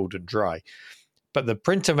so old and dry. But the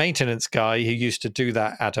printer maintenance guy who used to do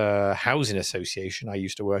that at a housing association I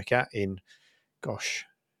used to work at in, the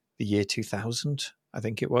year 2000, I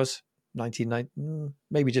think it was, 1990,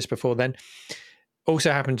 maybe just before then,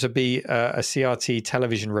 also happened to be a CRT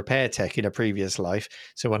television repair tech in a previous life.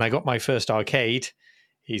 So when I got my first arcade,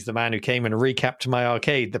 he's the man who came and recapped my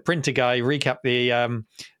arcade. The printer guy recapped the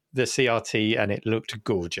CRT, and it looked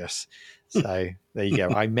gorgeous. So there you go.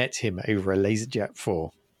 I met him over a LaserJet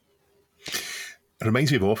 4. It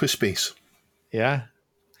reminds me of Office Space. Yeah.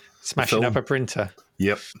 Smashing up a printer.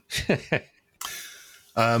 Yep.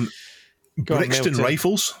 Brixton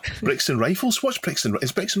Rifles. Brixton Rifles? What's Brixton?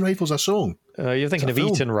 Is Brixton Rifles a song? You're thinking of film?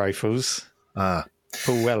 Eton Rifles. Paul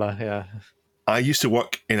Weller, yeah. I used to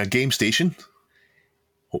work in a game station.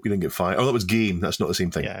 Hope you didn't get fired. Oh, that was Game. That's not the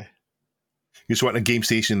same thing. Yeah. Used to work in a game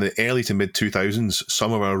station in the early to mid 2000s.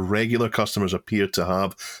 Some of our regular customers appeared to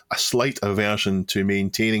have a slight aversion to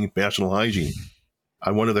maintaining personal hygiene.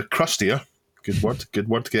 And one of the crustier, good word to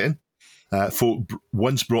get in, folk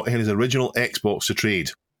once brought in his original Xbox to trade.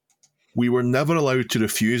 We were never allowed to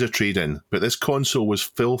refuse a trade-in, but this console was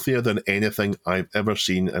filthier than anything I've ever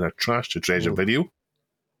seen in a Trash to Treasure video.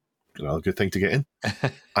 Another good thing to get in.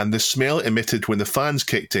 And the smell it emitted when the fans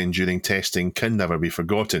kicked in during testing can never be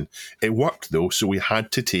forgotten. It worked, though, so we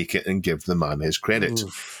had to take it and give the man his credit.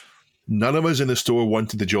 Oof. None of us in the store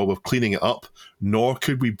wanted the job of cleaning it up, nor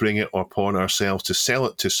could we bring it upon ourselves to sell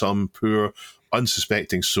it to some poor,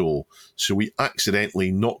 unsuspecting soul. So we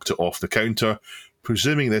accidentally knocked it off the counter,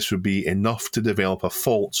 presuming this would be enough to develop a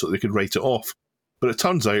fault so that we could write it off. But it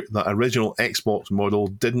turns out that original Xbox model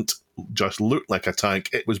didn't just look like a tank,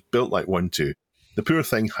 it was built like one too. The poor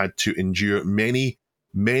thing had to endure many,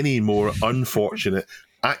 many more unfortunate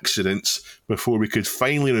accidents before we could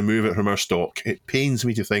finally remove it from our stock. It pains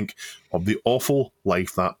me to think of the awful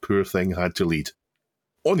life that poor thing had to lead.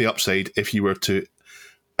 On the upside, if you were to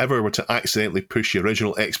accidentally push the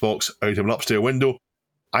original Xbox out of an upstairs window,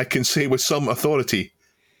 I can say with some authority,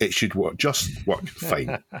 it should work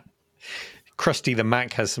fine. Krusty the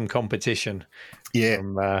Mac has some competition. Yeah,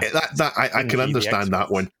 I can understand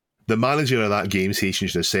that one. The manager of that game station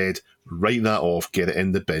should have said, write that off, get it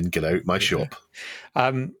in the bin, get out my shop.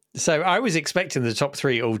 So I was expecting the top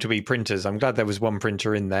three all to be printers. I'm glad there was one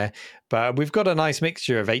printer in there. But we've got a nice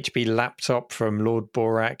mixture of HP laptop from Lord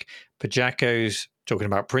Borak, Pajaco's talking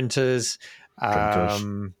about printers.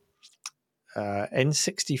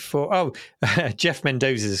 N64. Oh, Jeff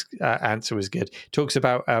Mendoza's answer was good. Talks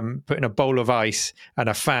about putting a bowl of ice and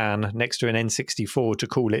a fan next to an N64 to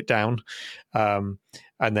cool it down, and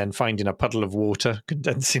then finding a puddle of water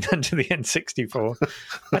condensing under the N64.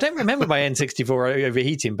 I don't remember my N64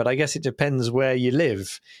 overheating, but I guess it depends where you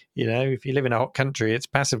live. You know, if you live in a hot country, it's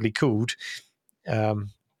passively cooled.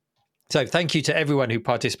 So thank you to everyone who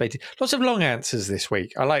participated. Lots of long answers this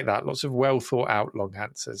week. I like that. Lots of well thought out long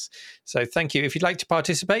answers. So thank you. If you'd like to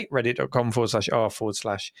participate,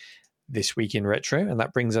 reddit.com/r/This Week in Retro. And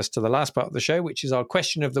that brings us to the last part of the show, which is our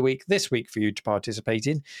question of the week this week for you to participate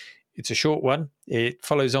in. It's a short one. It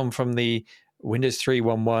follows on from the Windows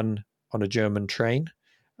 3.1.1 on a German train,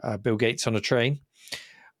 Bill Gates on a train.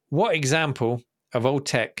 What example of old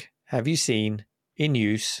tech have you seen in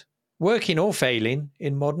use, working or failing,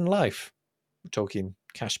 in modern life? We're talking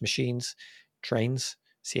cash machines, trains,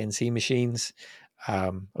 CNC machines,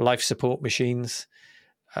 life support machines,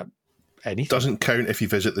 anything. Doesn't count if you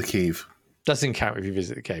visit the cave. Doesn't count if you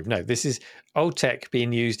visit the cave. No, this is old tech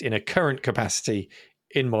being used in a current capacity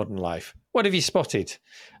in modern life. What have you spotted?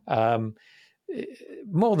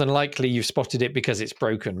 More than likely you've spotted it because it's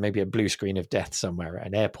broken, maybe a blue screen of death somewhere at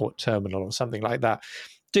an airport terminal or something like that.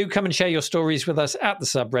 Do come and share your stories with us at the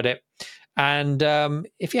subreddit. And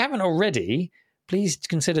if you haven't already, please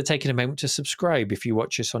consider taking a moment to subscribe if you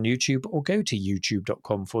watch us on YouTube, or go to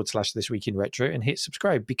youtube.com/This Week in Retro and hit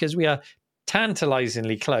subscribe, because we are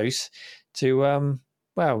tantalizingly close to,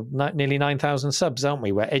 nearly 9,000 subs, aren't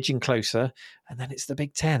we? We're edging closer, and then it's the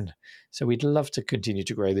big 10. So we'd love to continue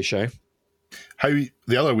to grow the show. How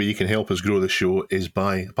the other way you can help us grow the show is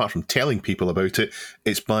by, apart from telling people about it,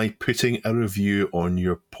 it's by putting a review on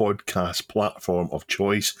your podcast platform of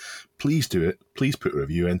choice. Please do it. Please put a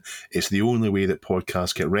review in. It's the only way that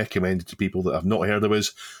podcasts get recommended to people that have not heard of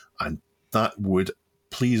us, and that would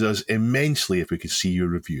please us immensely if we could see your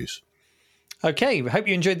reviews. Okay, we hope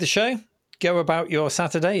you enjoyed the show. Go about your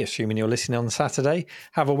Saturday, assuming you're listening on Saturday.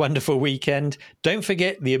 Have a wonderful weekend. Don't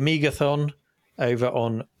forget the Amigathon over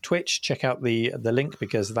on Twitch. Check out the link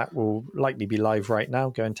because that will likely be live right now.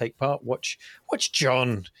 Go and take part. Watch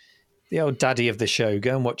John, the old daddy of the show.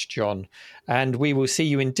 Go and watch John. And we will see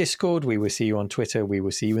you in Discord. We will see you on Twitter. We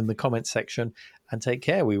will see you in the comments section. And take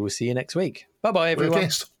care. We will see you next week. Bye-bye, everyone. With a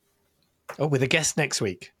guest. Oh, with a guest next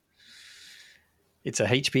week. It's a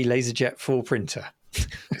HP LaserJet 4 printer.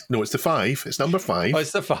 No, it's the 5. It's number 5. Oh,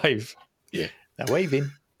 it's the 5. Yeah. They're waving.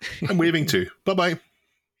 I'm waving too. Bye-bye.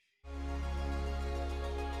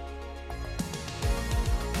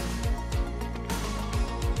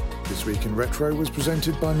 This Week in Retro was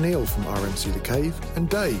presented by Neil from RNC The Cave and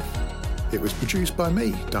Dave. It was produced by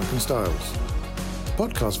me, Duncan Styles. The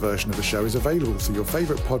podcast version of the show is available through your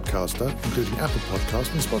favourite podcaster, including Apple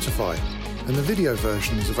Podcasts and Spotify. And the video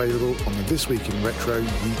version is available on the This Week in Retro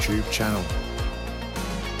YouTube channel.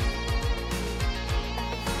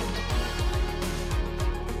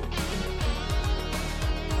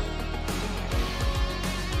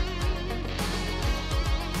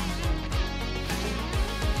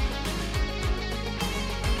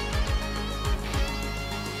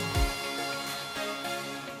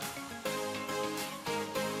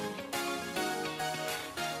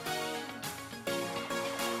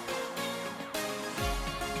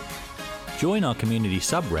 Join our community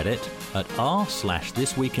subreddit at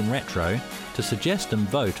r/thisweekinretro to suggest and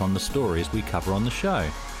vote on the stories we cover on the show.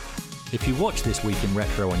 If you watch This Week in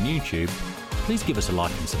Retro on YouTube, please give us a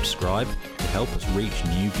like and subscribe to help us reach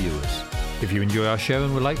new viewers. If you enjoy our show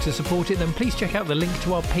and would like to support it, then please check out the link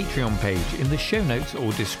to our Patreon page in the show notes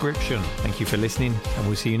or description. Thank you for listening, and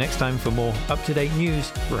we'll see you next time for more up-to-date news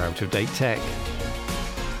for out-of-date tech.